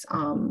ceremonies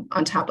on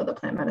top of the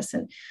plant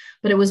medicine.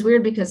 But it was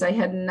weird because I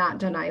had not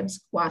done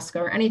ayahuasca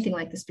or anything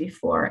like this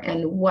before.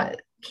 And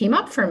what came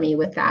up for me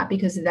with that,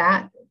 because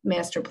that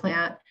master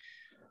plant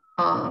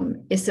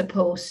is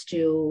supposed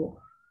to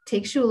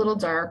takes you a little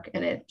dark,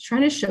 and it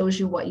kind of shows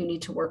you what you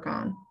need to work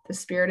on. The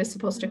spirit is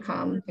supposed to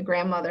come, the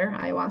grandmother,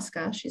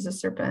 ayahuasca, she's a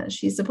serpent.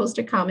 She's supposed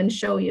to come and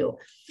show you.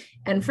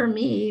 And for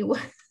me,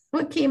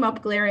 what came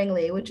up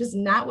glaringly, which is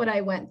not what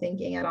I went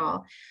thinking at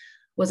all,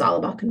 was all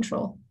about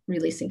control,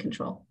 releasing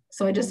control.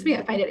 So I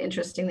find it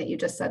interesting that you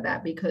just said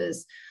that,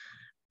 because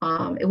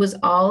it was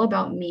all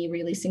about me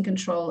releasing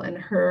control and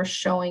her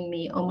showing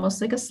me almost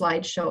like a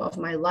slideshow of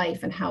my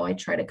life and how I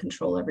try to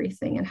control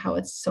everything and how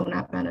it's so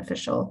not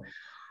beneficial.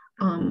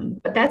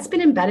 But that's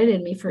been embedded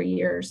in me for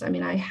years. I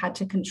mean, I had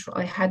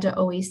to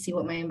always see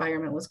what my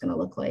environment was going to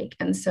look like.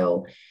 And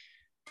so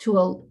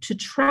to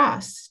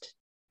trust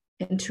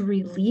and to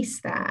release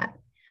that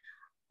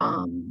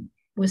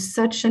was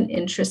such an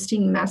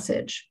interesting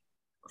message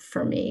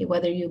for me,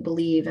 whether you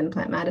believe in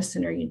plant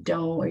medicine or you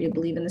don't, or you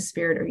believe in the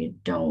spirit or you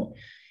don't.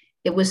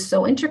 It was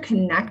so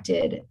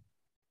interconnected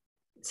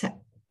to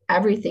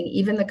everything,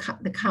 even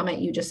the comment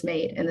you just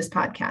made in this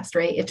podcast,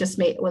 right?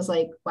 It was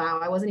like, wow,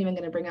 I wasn't even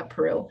going to bring up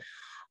Peru.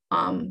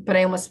 But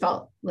I almost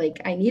felt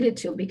like I needed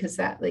to, because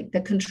that, like,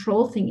 the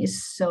control thing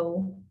is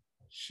so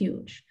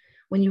huge.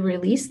 When you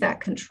release that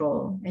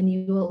control and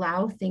you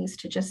allow things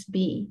to just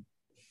be,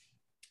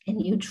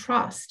 and you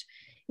trust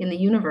in the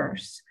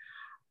universe,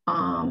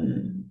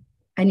 and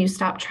you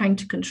stop trying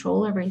to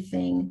control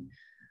everything,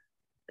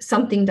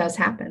 something does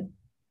happen.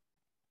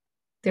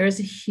 There is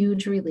a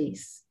huge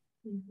release.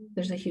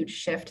 There's a huge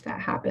shift that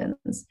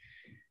happens.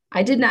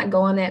 I did not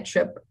go on that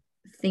trip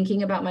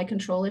thinking about my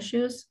control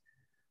issues.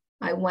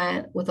 I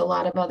went with a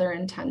lot of other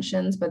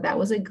intentions, but that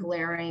was a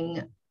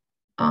glaring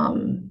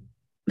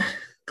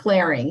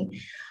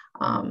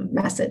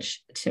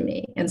message to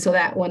me. And so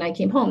that when I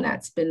came home,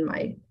 that's been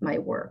my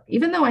work.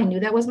 Even though I knew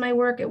that was my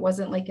work, it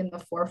wasn't like in the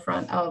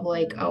forefront of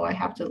like, oh, I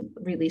have to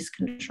release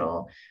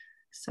control.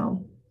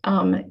 So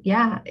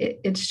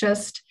it's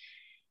just,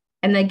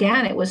 and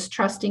again, it was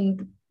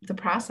trusting the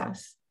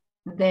process.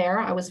 There,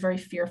 I was very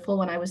fearful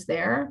when I was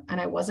there, and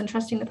I wasn't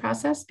trusting the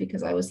process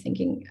because I was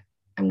thinking,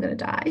 I'm going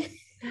to die.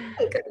 I'm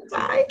going to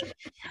die.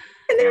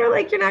 And they were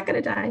like, you're not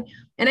going to die.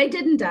 And I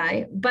didn't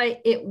die, but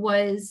it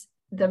was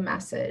the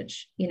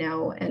message,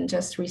 and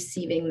just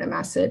receiving the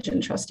message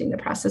and trusting the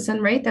process.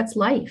 And right, that's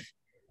life.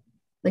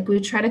 Like, we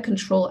try to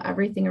control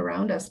everything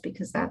around us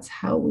because that's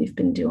how we've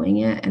been doing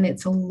it. And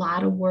it's a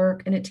lot of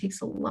work and it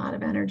takes a lot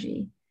of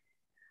energy.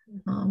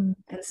 And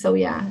so,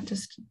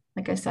 just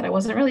like I said, I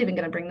wasn't really even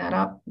going to bring that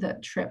up,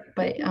 that trip,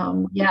 but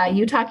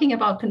you talking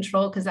about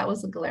control, because that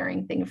was a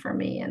glaring thing for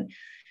me. And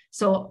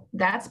so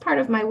that's part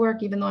of my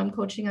work, even though I'm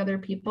coaching other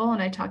people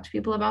and I talk to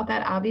people about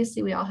that.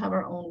 Obviously, we all have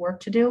our own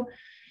work to do.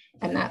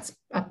 And that's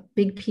a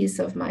big piece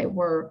of my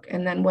work.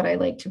 And then what I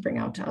like to bring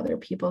out to other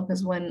people,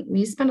 because when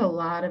we spend a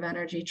lot of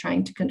energy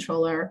trying to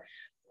control our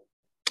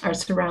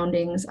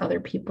surroundings,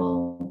 other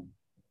people,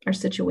 our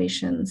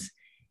situations,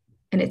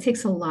 and it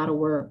takes a lot of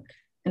work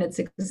and it's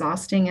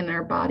exhausting, and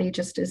our body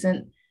just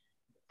isn't,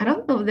 I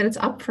don't know that it's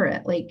up for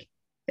it. Like,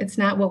 it's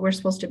not what we're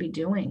supposed to be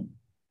doing.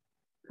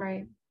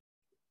 Right.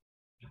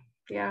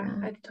 Yeah,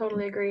 I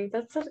totally agree.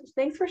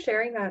 Thanks for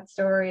sharing that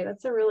story.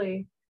 That's a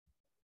really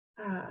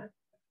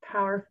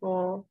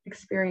powerful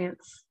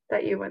experience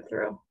that you went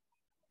through.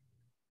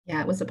 Yeah,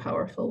 it was a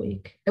powerful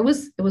week. It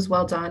was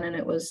well done, and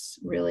it was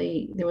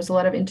really, there was a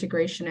lot of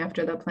integration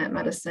after the plant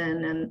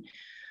medicine, and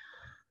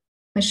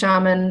my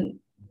shaman,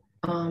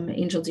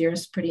 Angel Deer,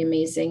 is pretty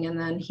amazing. And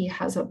then he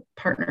has a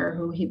partner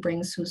who he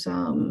brings who's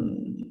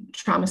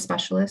trauma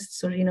specialist.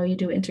 So, you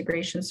do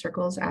integration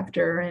circles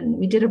after, and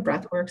we did a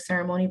breathwork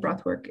ceremony.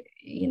 Breathwork,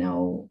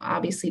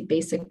 obviously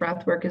basic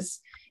breathwork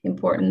is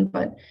important,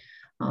 but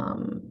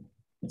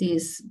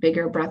these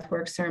bigger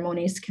breathwork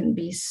ceremonies can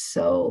be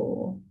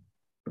so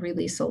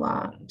release a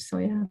lot. So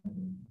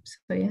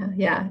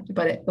yeah.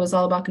 But it was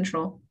all about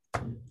control,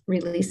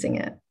 releasing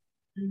it,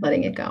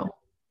 letting it go.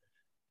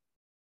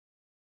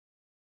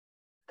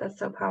 That's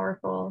so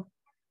powerful.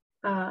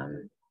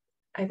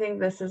 I think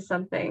this is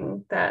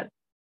something that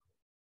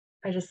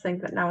I just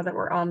think that now that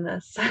we're on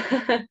this,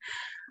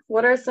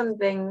 what are some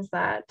things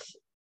that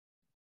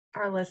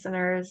our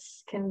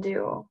listeners can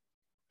do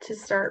to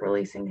start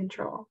releasing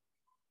control?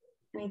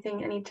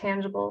 Any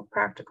tangible,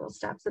 practical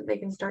steps that they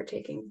can start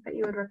taking that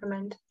you would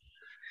recommend?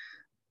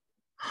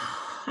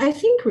 I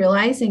think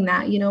realizing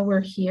that,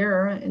 we're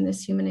here in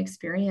this human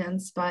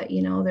experience, but,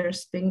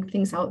 there's big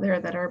things out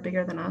there that are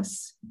bigger than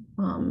us.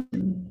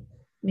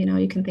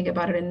 You can think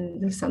about it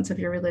in the sense of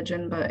your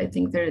religion, but I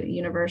think the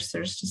universe,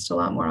 there's just a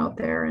lot more out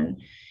there,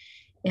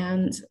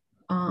 and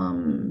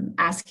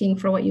asking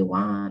for what you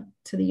want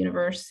to the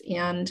universe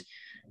and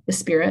the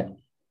spirit,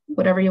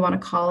 whatever you want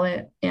to call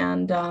it.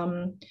 And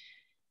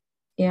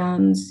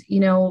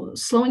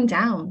slowing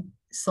down.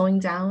 slowing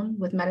down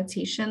with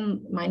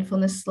meditation.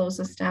 Mindfulness slows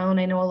us down.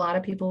 I know a lot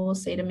of people will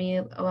say to me,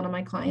 a lot of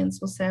my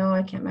clients will say, oh,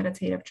 I can't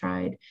meditate, I've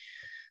tried.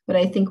 But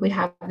I think we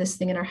have this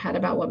thing in our head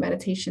about what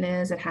meditation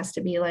is. It has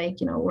to be like,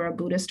 we're a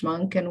Buddhist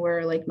monk and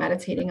we're like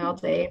meditating all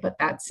day, but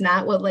that's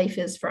not what life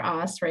is for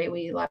us, right?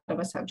 A lot of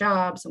us have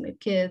jobs and we have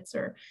kids,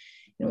 or,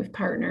 we have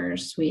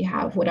partners, we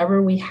have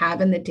whatever we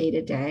have in the day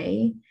to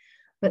day.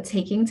 But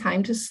taking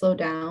time to slow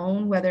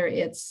down, whether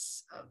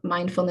it's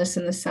mindfulness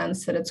in the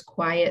sense that it's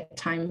quiet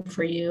time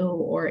for you,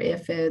 or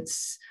if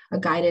it's a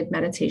guided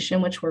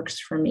meditation, which works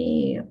for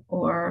me,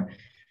 or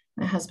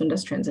my husband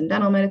does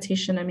transcendental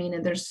meditation. I mean,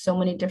 and there's so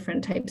many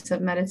different types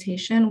of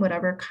meditation,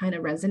 whatever kind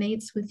of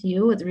resonates with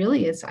you. It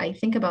really is. I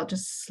think about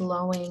just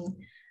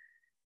slowing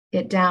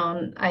it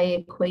down. I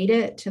equate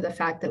it to the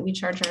fact that we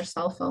charge our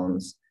cell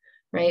phones,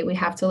 right? We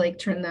have to like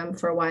turn them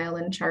for a while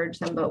and charge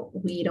them,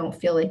 but we don't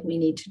feel like we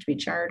need to be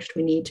charged.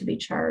 We need to be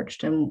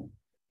charged. And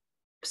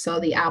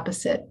so the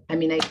opposite, I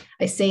mean,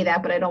 I say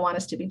that, but I don't want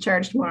us to be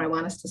charged more. I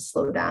want us to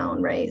slow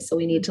down, right? So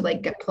we need to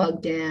like get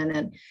plugged in.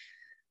 And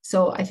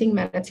so I think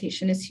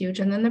meditation is huge.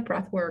 And then the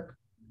breath work,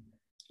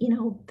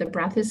 the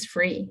breath is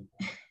free.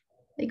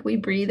 Like we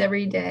breathe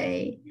every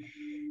day.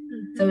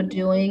 So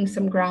doing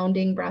some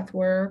grounding breath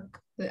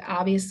work,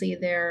 obviously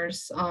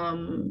there's,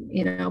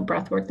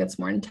 breath work that's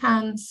more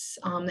intense,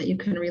 that you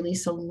can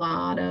release a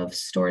lot of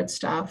stored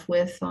stuff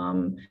with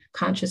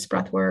conscious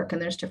breath work.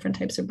 And there's different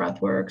types of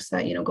breath works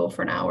that, go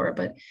for an hour,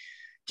 but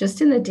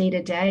just in the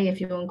day-to-day, if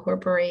you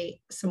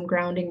incorporate some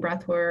grounding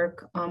breath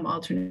work,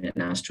 alternate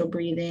nostril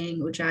breathing,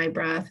 ujjayi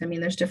breath. I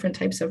mean, there's different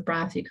types of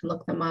breath. You can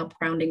look them up,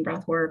 grounding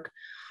breath work.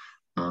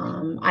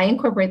 I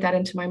incorporate that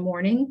into my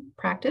morning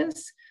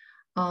practice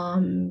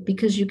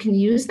because you can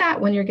use that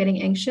when you're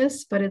getting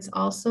anxious, but it's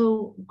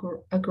also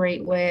a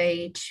great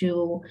way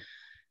to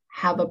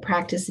have a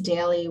practice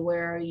daily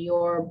where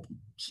you're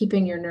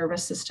keeping your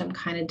nervous system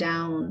kind of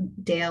down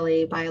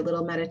daily by a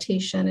little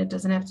meditation. It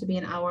doesn't have to be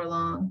an hour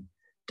long.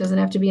 Doesn't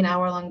have to be an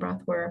hour-long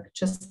breath work,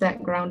 just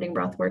that grounding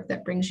breath work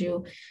that brings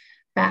you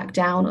back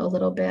down a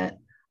little bit.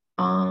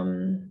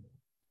 And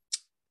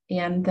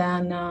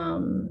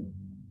then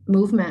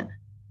movement.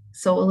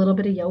 So a little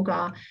bit of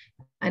yoga.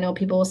 I know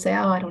people will say,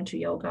 oh, I don't do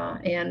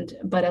yoga.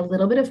 But a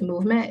little bit of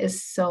movement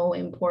is so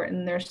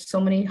important. There's so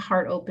many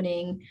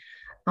heart-opening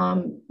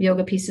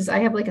yoga pieces. I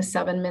have like a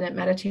 7-minute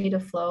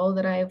meditative flow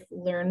that I've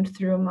learned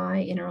through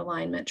my inner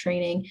alignment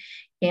training.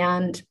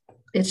 And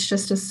it's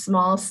just a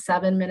small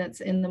 7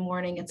 minutes in the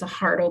morning. It's a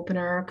heart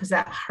opener because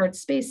that heart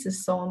space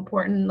is so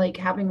important. Like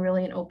having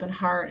really an open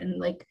heart and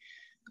like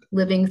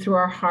living through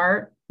our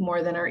heart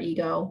more than our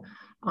ego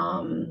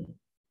can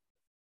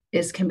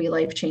be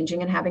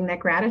life-changing. And having that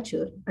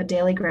gratitude, a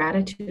daily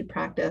gratitude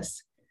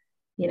practice,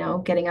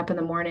 getting up in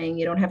the morning,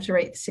 you don't have to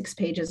write 6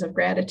 pages of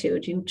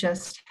gratitude. You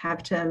just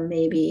have to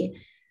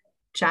maybe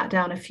jot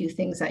down a few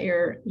things that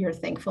you're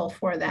thankful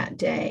for that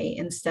day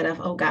instead of,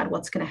 oh God,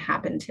 what's going to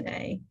happen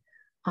today?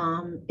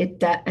 It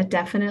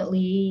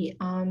definitely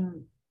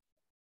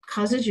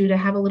causes you to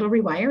have a little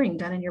rewiring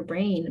done in your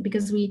brain,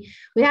 because we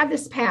have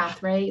this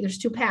path, right? There's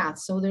 2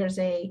 paths. So there's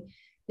a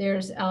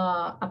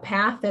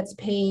path that's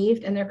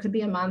paved, and there could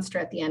be a monster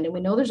at the end. And we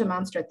know there's a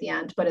monster at the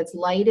end, but it's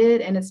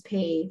lighted and it's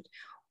paved.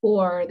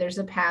 Or there's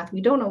a path,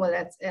 we don't know what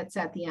it's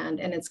at the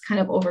end, and it's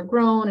kind of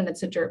overgrown and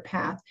it's a dirt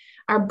path.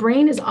 Our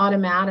brain is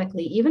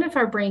automatically, even if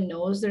our brain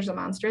knows there's a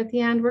monster at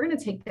the end, we're going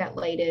to take that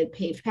lighted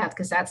paved path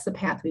because that's the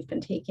path we've been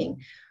taking.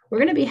 We're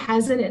going to be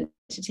hesitant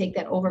to take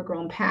that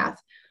overgrown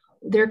path.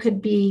 There could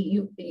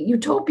be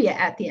utopia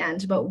at the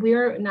end, but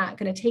we're not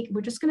going to we're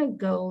just going to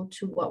go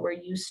to what we're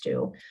used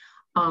to.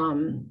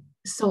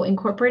 So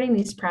incorporating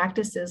these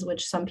practices,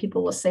 which some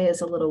people will say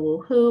is a little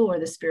woo-hoo, or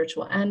the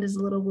spiritual end is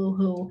a little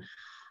woo-hoo.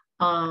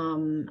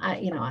 I'm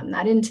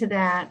not into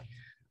that,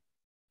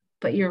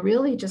 but you're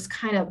really just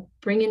kind of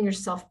bringing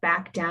yourself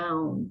back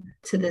down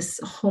to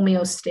this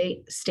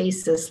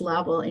homeostasis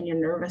level in your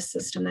nervous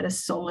system that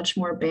is so much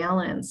more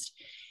balanced.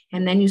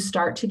 And then you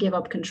start to give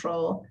up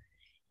control.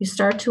 You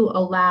start to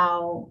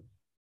allow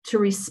to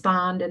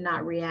respond and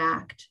not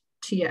react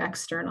to your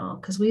external,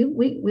 because we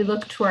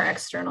look to our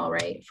external,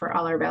 right, for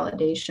all our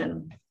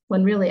validation,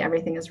 when really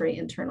everything is right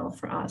internal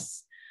for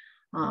us,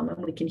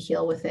 and we can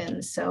heal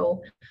within.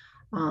 So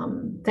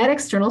that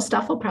external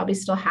stuff will probably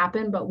still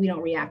happen, but we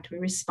don't react. We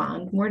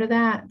respond more to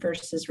that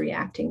versus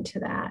reacting to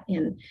that,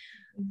 and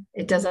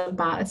it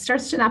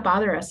starts to not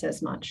bother us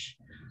as much.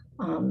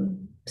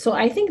 So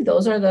I think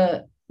those are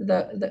the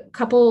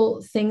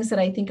couple things that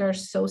I think are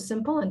so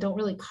simple and don't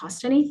really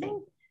cost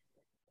anything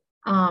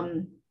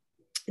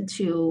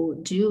to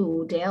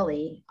do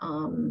daily.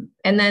 And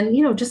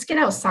then, just get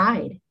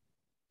outside,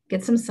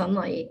 get some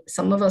sunlight.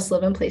 Some of us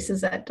live in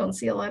places that don't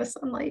see a lot of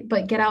sunlight,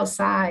 but get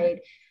outside,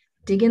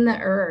 dig in the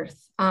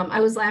earth. I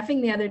was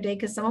laughing the other day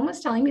because someone was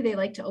telling me they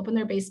like to open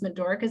their basement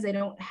door because they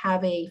don't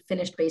have a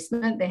finished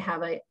basement. They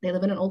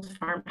live in an old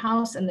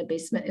farmhouse and the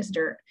basement is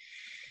dirt.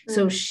 Mm-hmm.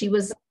 So she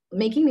was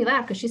making me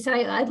laugh because she said,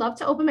 I'd love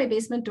to open my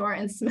basement door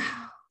and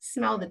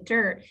smell the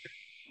dirt.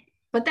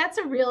 but that's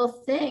a real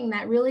thing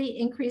that really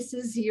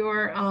increases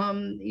your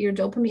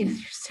dopamine and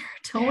your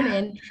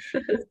serotonin.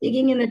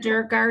 Digging in the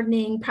dirt,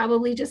 gardening,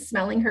 probably just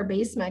smelling her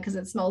basement because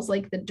it smells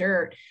like the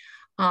dirt.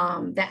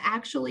 That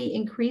actually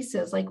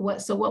increases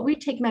what we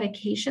take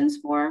medications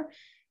for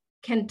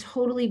can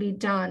totally be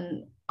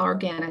done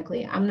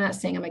organically. I'm not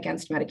saying I'm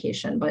against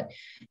medication, but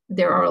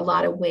there are a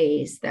lot of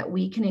ways that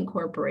we can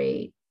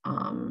incorporate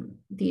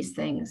these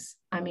things.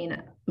 I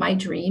mean, my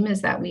dream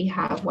is that we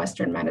have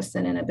Western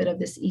medicine and a bit of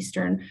this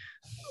Eastern,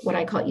 what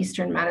I call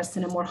Eastern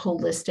medicine, and more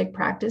holistic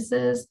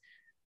practices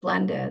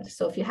blended.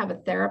 So if you have a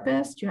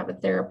therapist,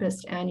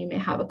 and you may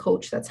have a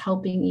coach that's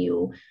helping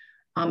you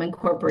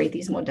incorporate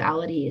these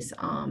modalities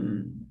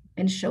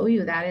and show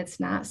you that it's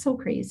not so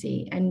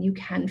crazy and you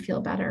can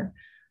feel better.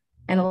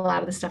 And a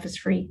lot of the stuff is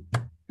free.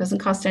 It doesn't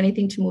cost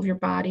anything to move your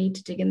body,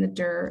 to dig in the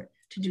dirt,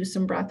 to do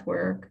some breath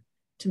work,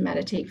 to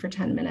meditate for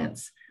 10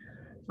 minutes.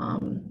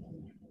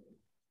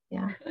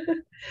 Yeah.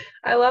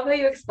 I love how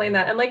you explain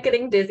that. I'm like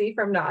getting dizzy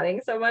from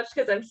nodding so much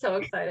because I'm so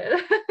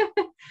excited.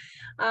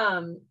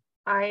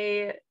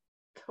 I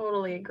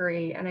totally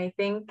agree. And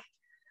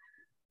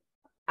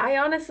I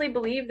honestly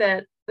believe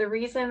that the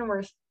reason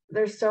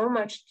there's so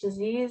much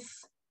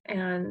disease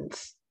and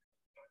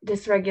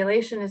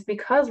dysregulation is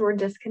because we're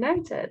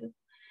disconnected.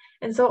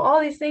 And so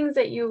all these things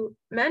that you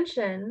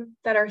mention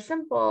that are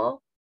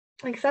simple,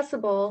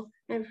 accessible,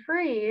 and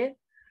free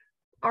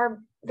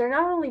they're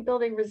not only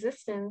building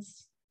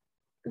resistance,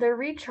 they're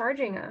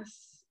recharging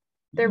us.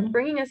 They're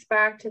bringing us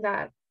back to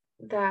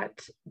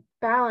that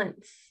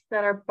balance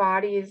that our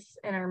bodies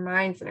and our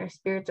minds and our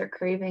spirits are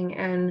craving.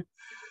 And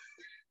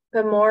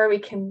the more we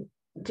can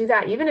do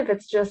that, even if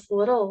it's just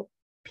little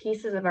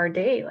pieces of our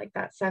day, like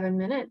that 7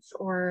 minutes,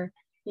 or,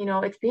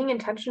 it's being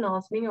intentional,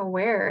 it's being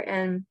aware.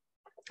 And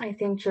I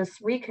think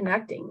just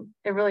reconnecting,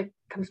 it really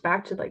comes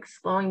back to like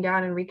slowing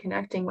down and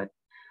reconnecting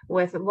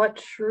with what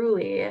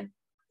truly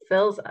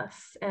fills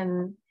us.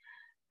 And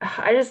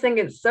I just think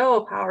it's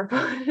so powerful.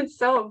 It's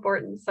so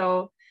important.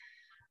 So,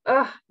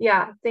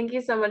 yeah, thank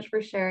you so much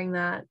for sharing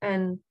that.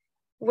 And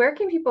where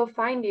can people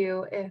find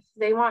you if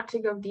they want to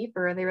go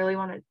deeper? They really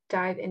want to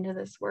dive into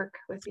this work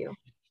with you.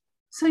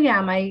 So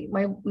yeah, my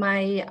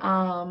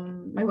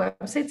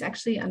website's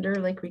actually under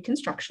like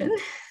reconstruction,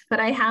 but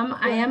I am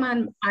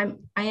on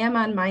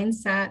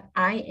mindset.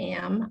 I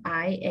am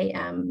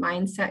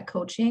mindset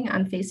coaching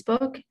on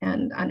Facebook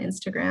and on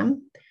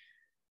Instagram.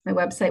 My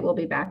website will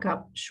be back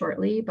up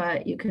shortly,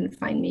 but you can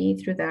find me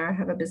through there. I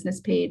have a business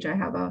page. I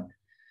have a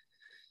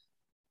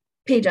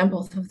page on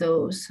both of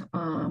those.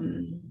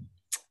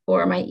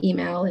 Or my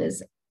email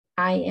is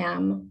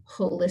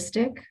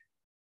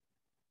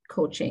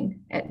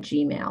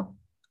iamholisticcoaching@gmail.com.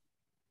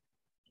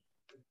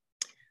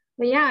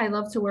 But yeah, I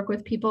love to work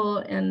with people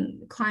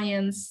and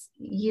clients,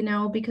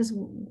 because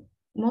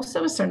most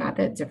of us are not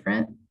that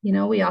different.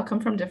 We all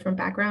come from different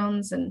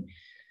backgrounds, and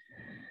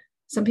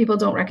some people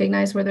don't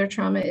recognize where their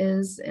trauma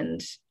is.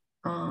 And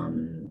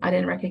I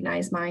didn't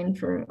recognize mine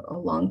for a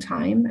long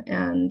time.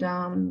 And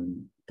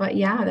but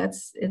yeah,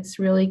 it's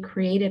really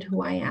created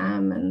who I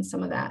am. And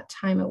some of that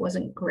time it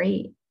wasn't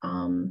great.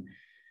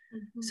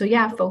 So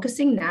yeah,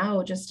 focusing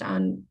now just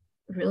on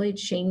really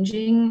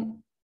changing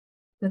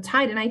the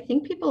tide. And I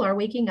think people are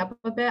waking up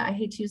a bit. I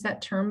hate to use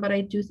that term, but I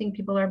do think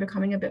people are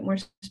becoming a bit more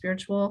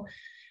spiritual.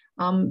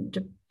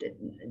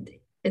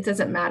 It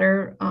doesn't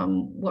matter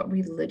what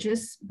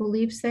religious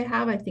beliefs they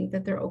have. I think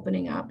that they're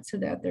opening up to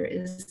that there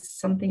is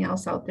something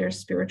else out there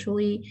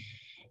spiritually,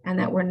 and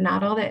that we're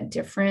not all that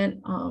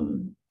different.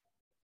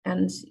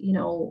 And,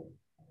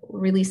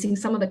 releasing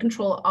some of the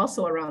control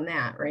also around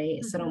that, right?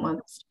 Mm-hmm. So I don't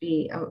want this to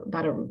be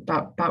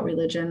about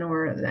religion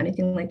or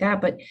anything like that,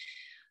 but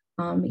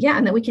yeah,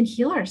 and that we can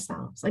heal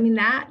ourselves. I mean,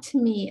 that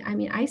to me,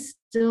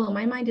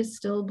 my mind is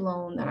still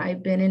blown that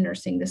I've been in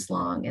nursing this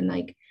long. And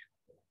like,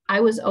 I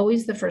was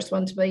always the first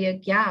one to be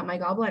like, yeah, my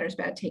gallbladder's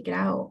bad, take it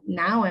out.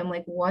 Now I'm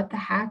like, what the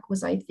heck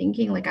was I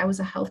thinking? Like, I was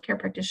a healthcare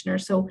practitioner.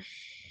 So,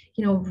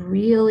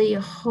 really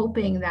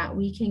hoping that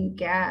we can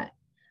get,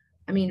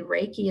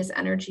 Reiki is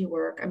energy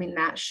work.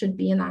 That should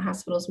be in the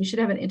hospitals. We should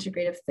have an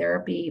integrative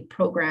therapy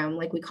program.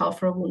 Like we call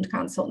for a wound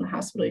consult in the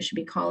hospital. You should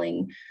be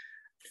calling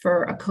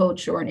for a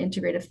coach or an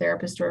integrative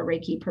therapist or a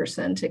Reiki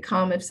person to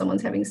come if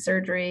someone's having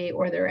surgery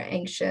or they're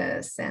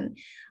anxious. And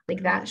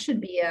like that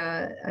should be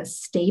a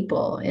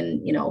staple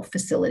in,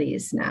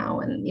 facilities now.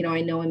 And,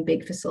 I know in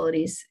big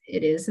facilities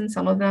it is in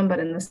some of them, but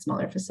in the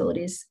smaller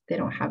facilities, they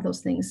don't have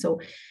those things. So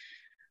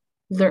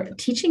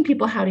teaching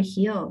people how to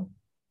heal,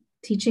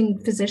 teaching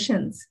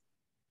physicians,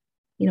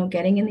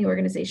 getting in the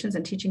organizations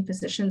and teaching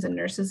physicians and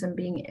nurses and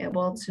being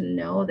able to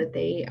know that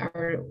they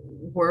are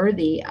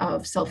worthy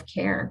of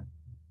self-care,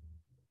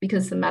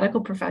 because the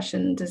medical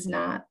profession does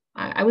not.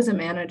 I was a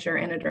manager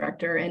and a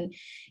director, and,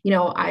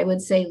 I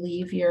would say,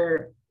 leave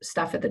your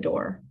stuff at the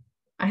door.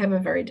 I have a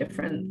very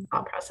different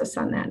thought process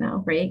on that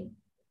now, right?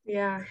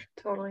 Yeah,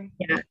 totally.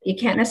 Yeah, you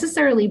can't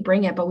necessarily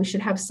bring it, but we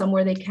should have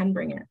somewhere they can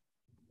bring it,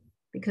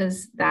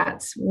 because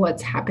that's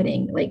what's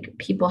happening. Like,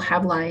 people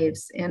have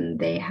lives and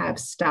they have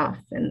stuff,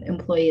 and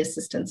employee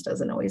assistance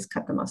doesn't always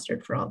cut the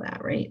mustard for all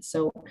that, right?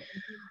 So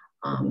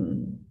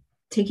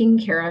taking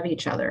care of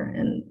each other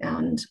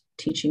and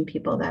teaching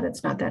people that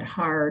it's not that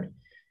hard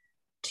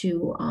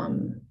to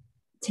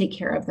take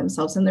care of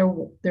themselves, and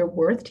they're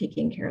worth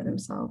taking care of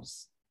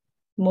themselves.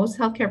 Most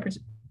healthcare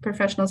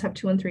professionals have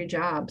 2 and 3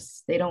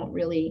 jobs. They don't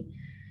really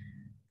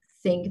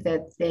think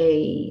that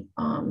they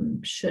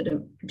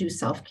should do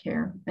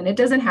self-care. And it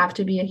doesn't have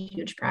to be a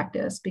huge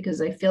practice,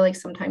 because I feel like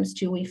sometimes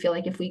too, we feel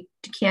like if we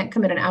can't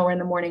commit an hour in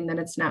the morning, then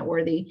it's not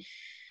worth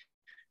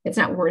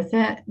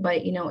it.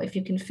 But, you know, if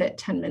you can fit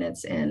 10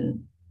 minutes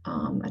in,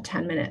 a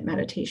 10-minute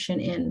meditation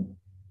in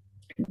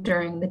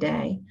during the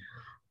day,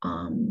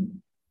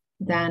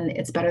 then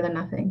it's better than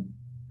nothing,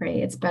 right?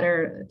 It's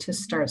better to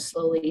start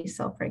slowly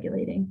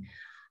self-regulating.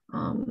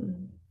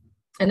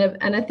 And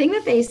a thing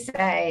that they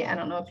say, I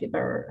don't know if you've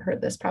ever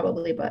heard this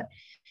probably, but,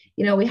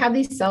 you know, we have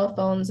these cell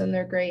phones and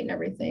they're great and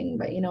everything,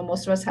 but, you know,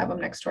 most of us have them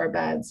next to our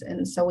beds.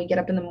 And so we get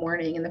up in the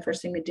morning and the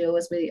first thing we do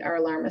is our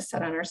alarm is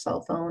set on our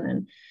cell phone,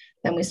 and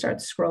then we start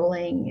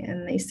scrolling.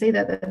 And they say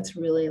that that's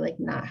really like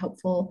not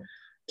helpful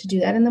to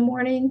do that in the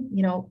morning.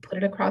 You know, put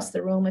it across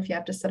the room if you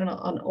have to set an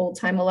old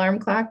time alarm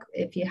clock,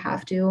 if you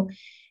have to,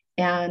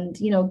 and,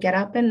 you know, get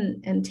up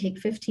and take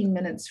 15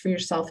 minutes for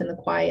yourself in the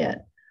quiet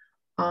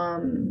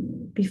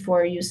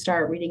before you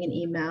start reading an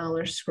email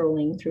or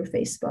scrolling through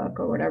Facebook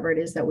or whatever it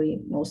is that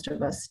most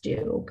of us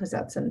do, because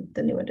that's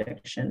the new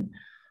addiction.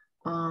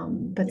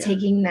 But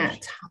taking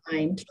that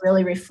time to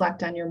really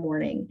reflect on your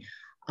morning,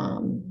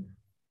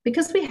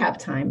 because we have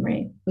time,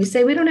 right? We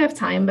say we don't have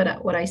time,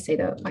 but what I say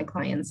to my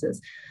clients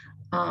is,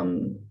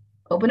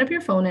 open up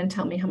your phone and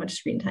tell me how much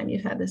screen time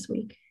you've had this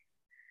week.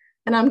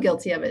 And I'm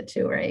guilty of it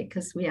too, right?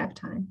 Because we have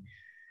time.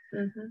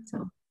 Mm-hmm.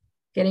 So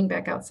getting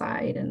back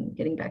outside and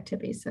getting back to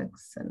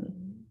basics,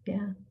 and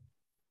yeah.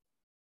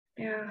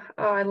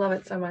 Oh, I love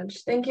it so much.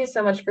 Thank you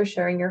so much for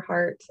sharing your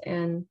heart.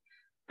 And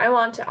I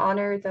want to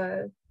honor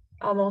the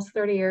almost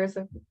 30 years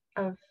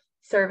of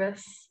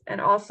service,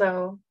 and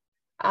also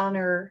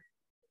honor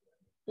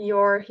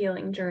your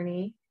healing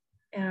journey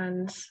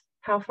and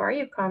how far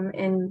you've come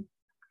in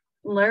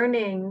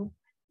learning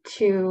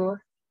to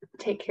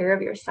take care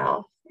of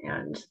yourself.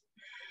 And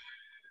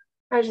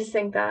I just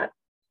think that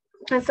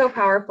it's so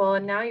powerful.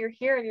 And now you're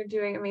here and you're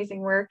doing amazing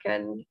work,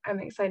 and I'm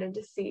excited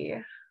to see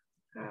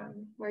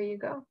where you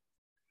go.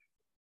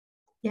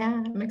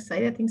 Yeah, I'm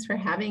excited. Thanks for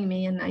having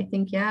me. And I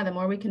think, the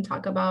more we can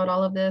talk about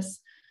all of this,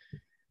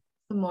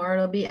 the more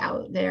it'll be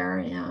out there,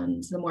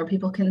 and the more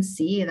people can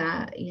see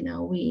that, you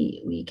know,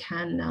 we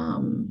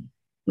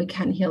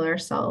can heal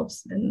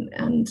ourselves,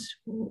 and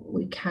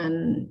we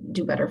can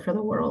do better for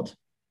the world.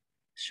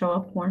 Show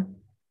up more.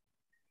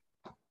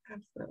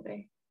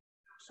 Absolutely.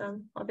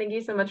 Awesome. Well, thank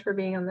you so much for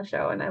being on the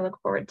show, and I look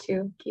forward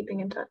to keeping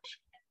in touch.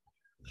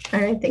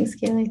 All right. Thanks,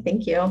 Kaylee.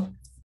 Thank you.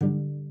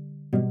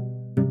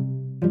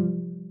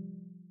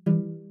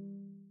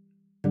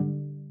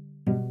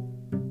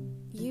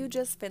 You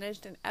just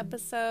finished an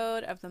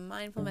episode of the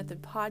Mindful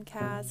Method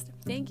podcast.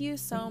 Thank you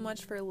so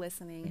much for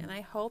listening, and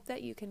I hope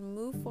that you can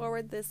move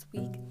forward this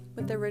week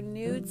with a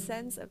renewed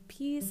sense of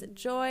peace,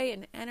 joy,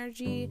 and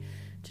energy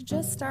to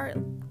just start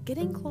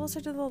getting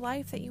closer to the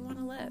life that you want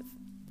to live.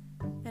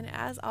 And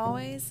as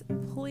always,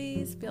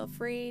 please feel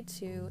free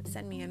to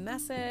send me a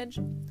message.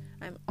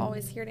 I'm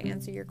always here to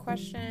answer your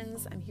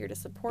questions. I'm here to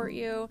support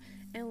you,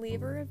 and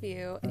leave a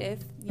review if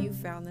you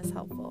found this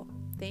helpful.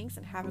 Thanks,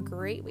 and have a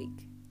great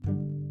week.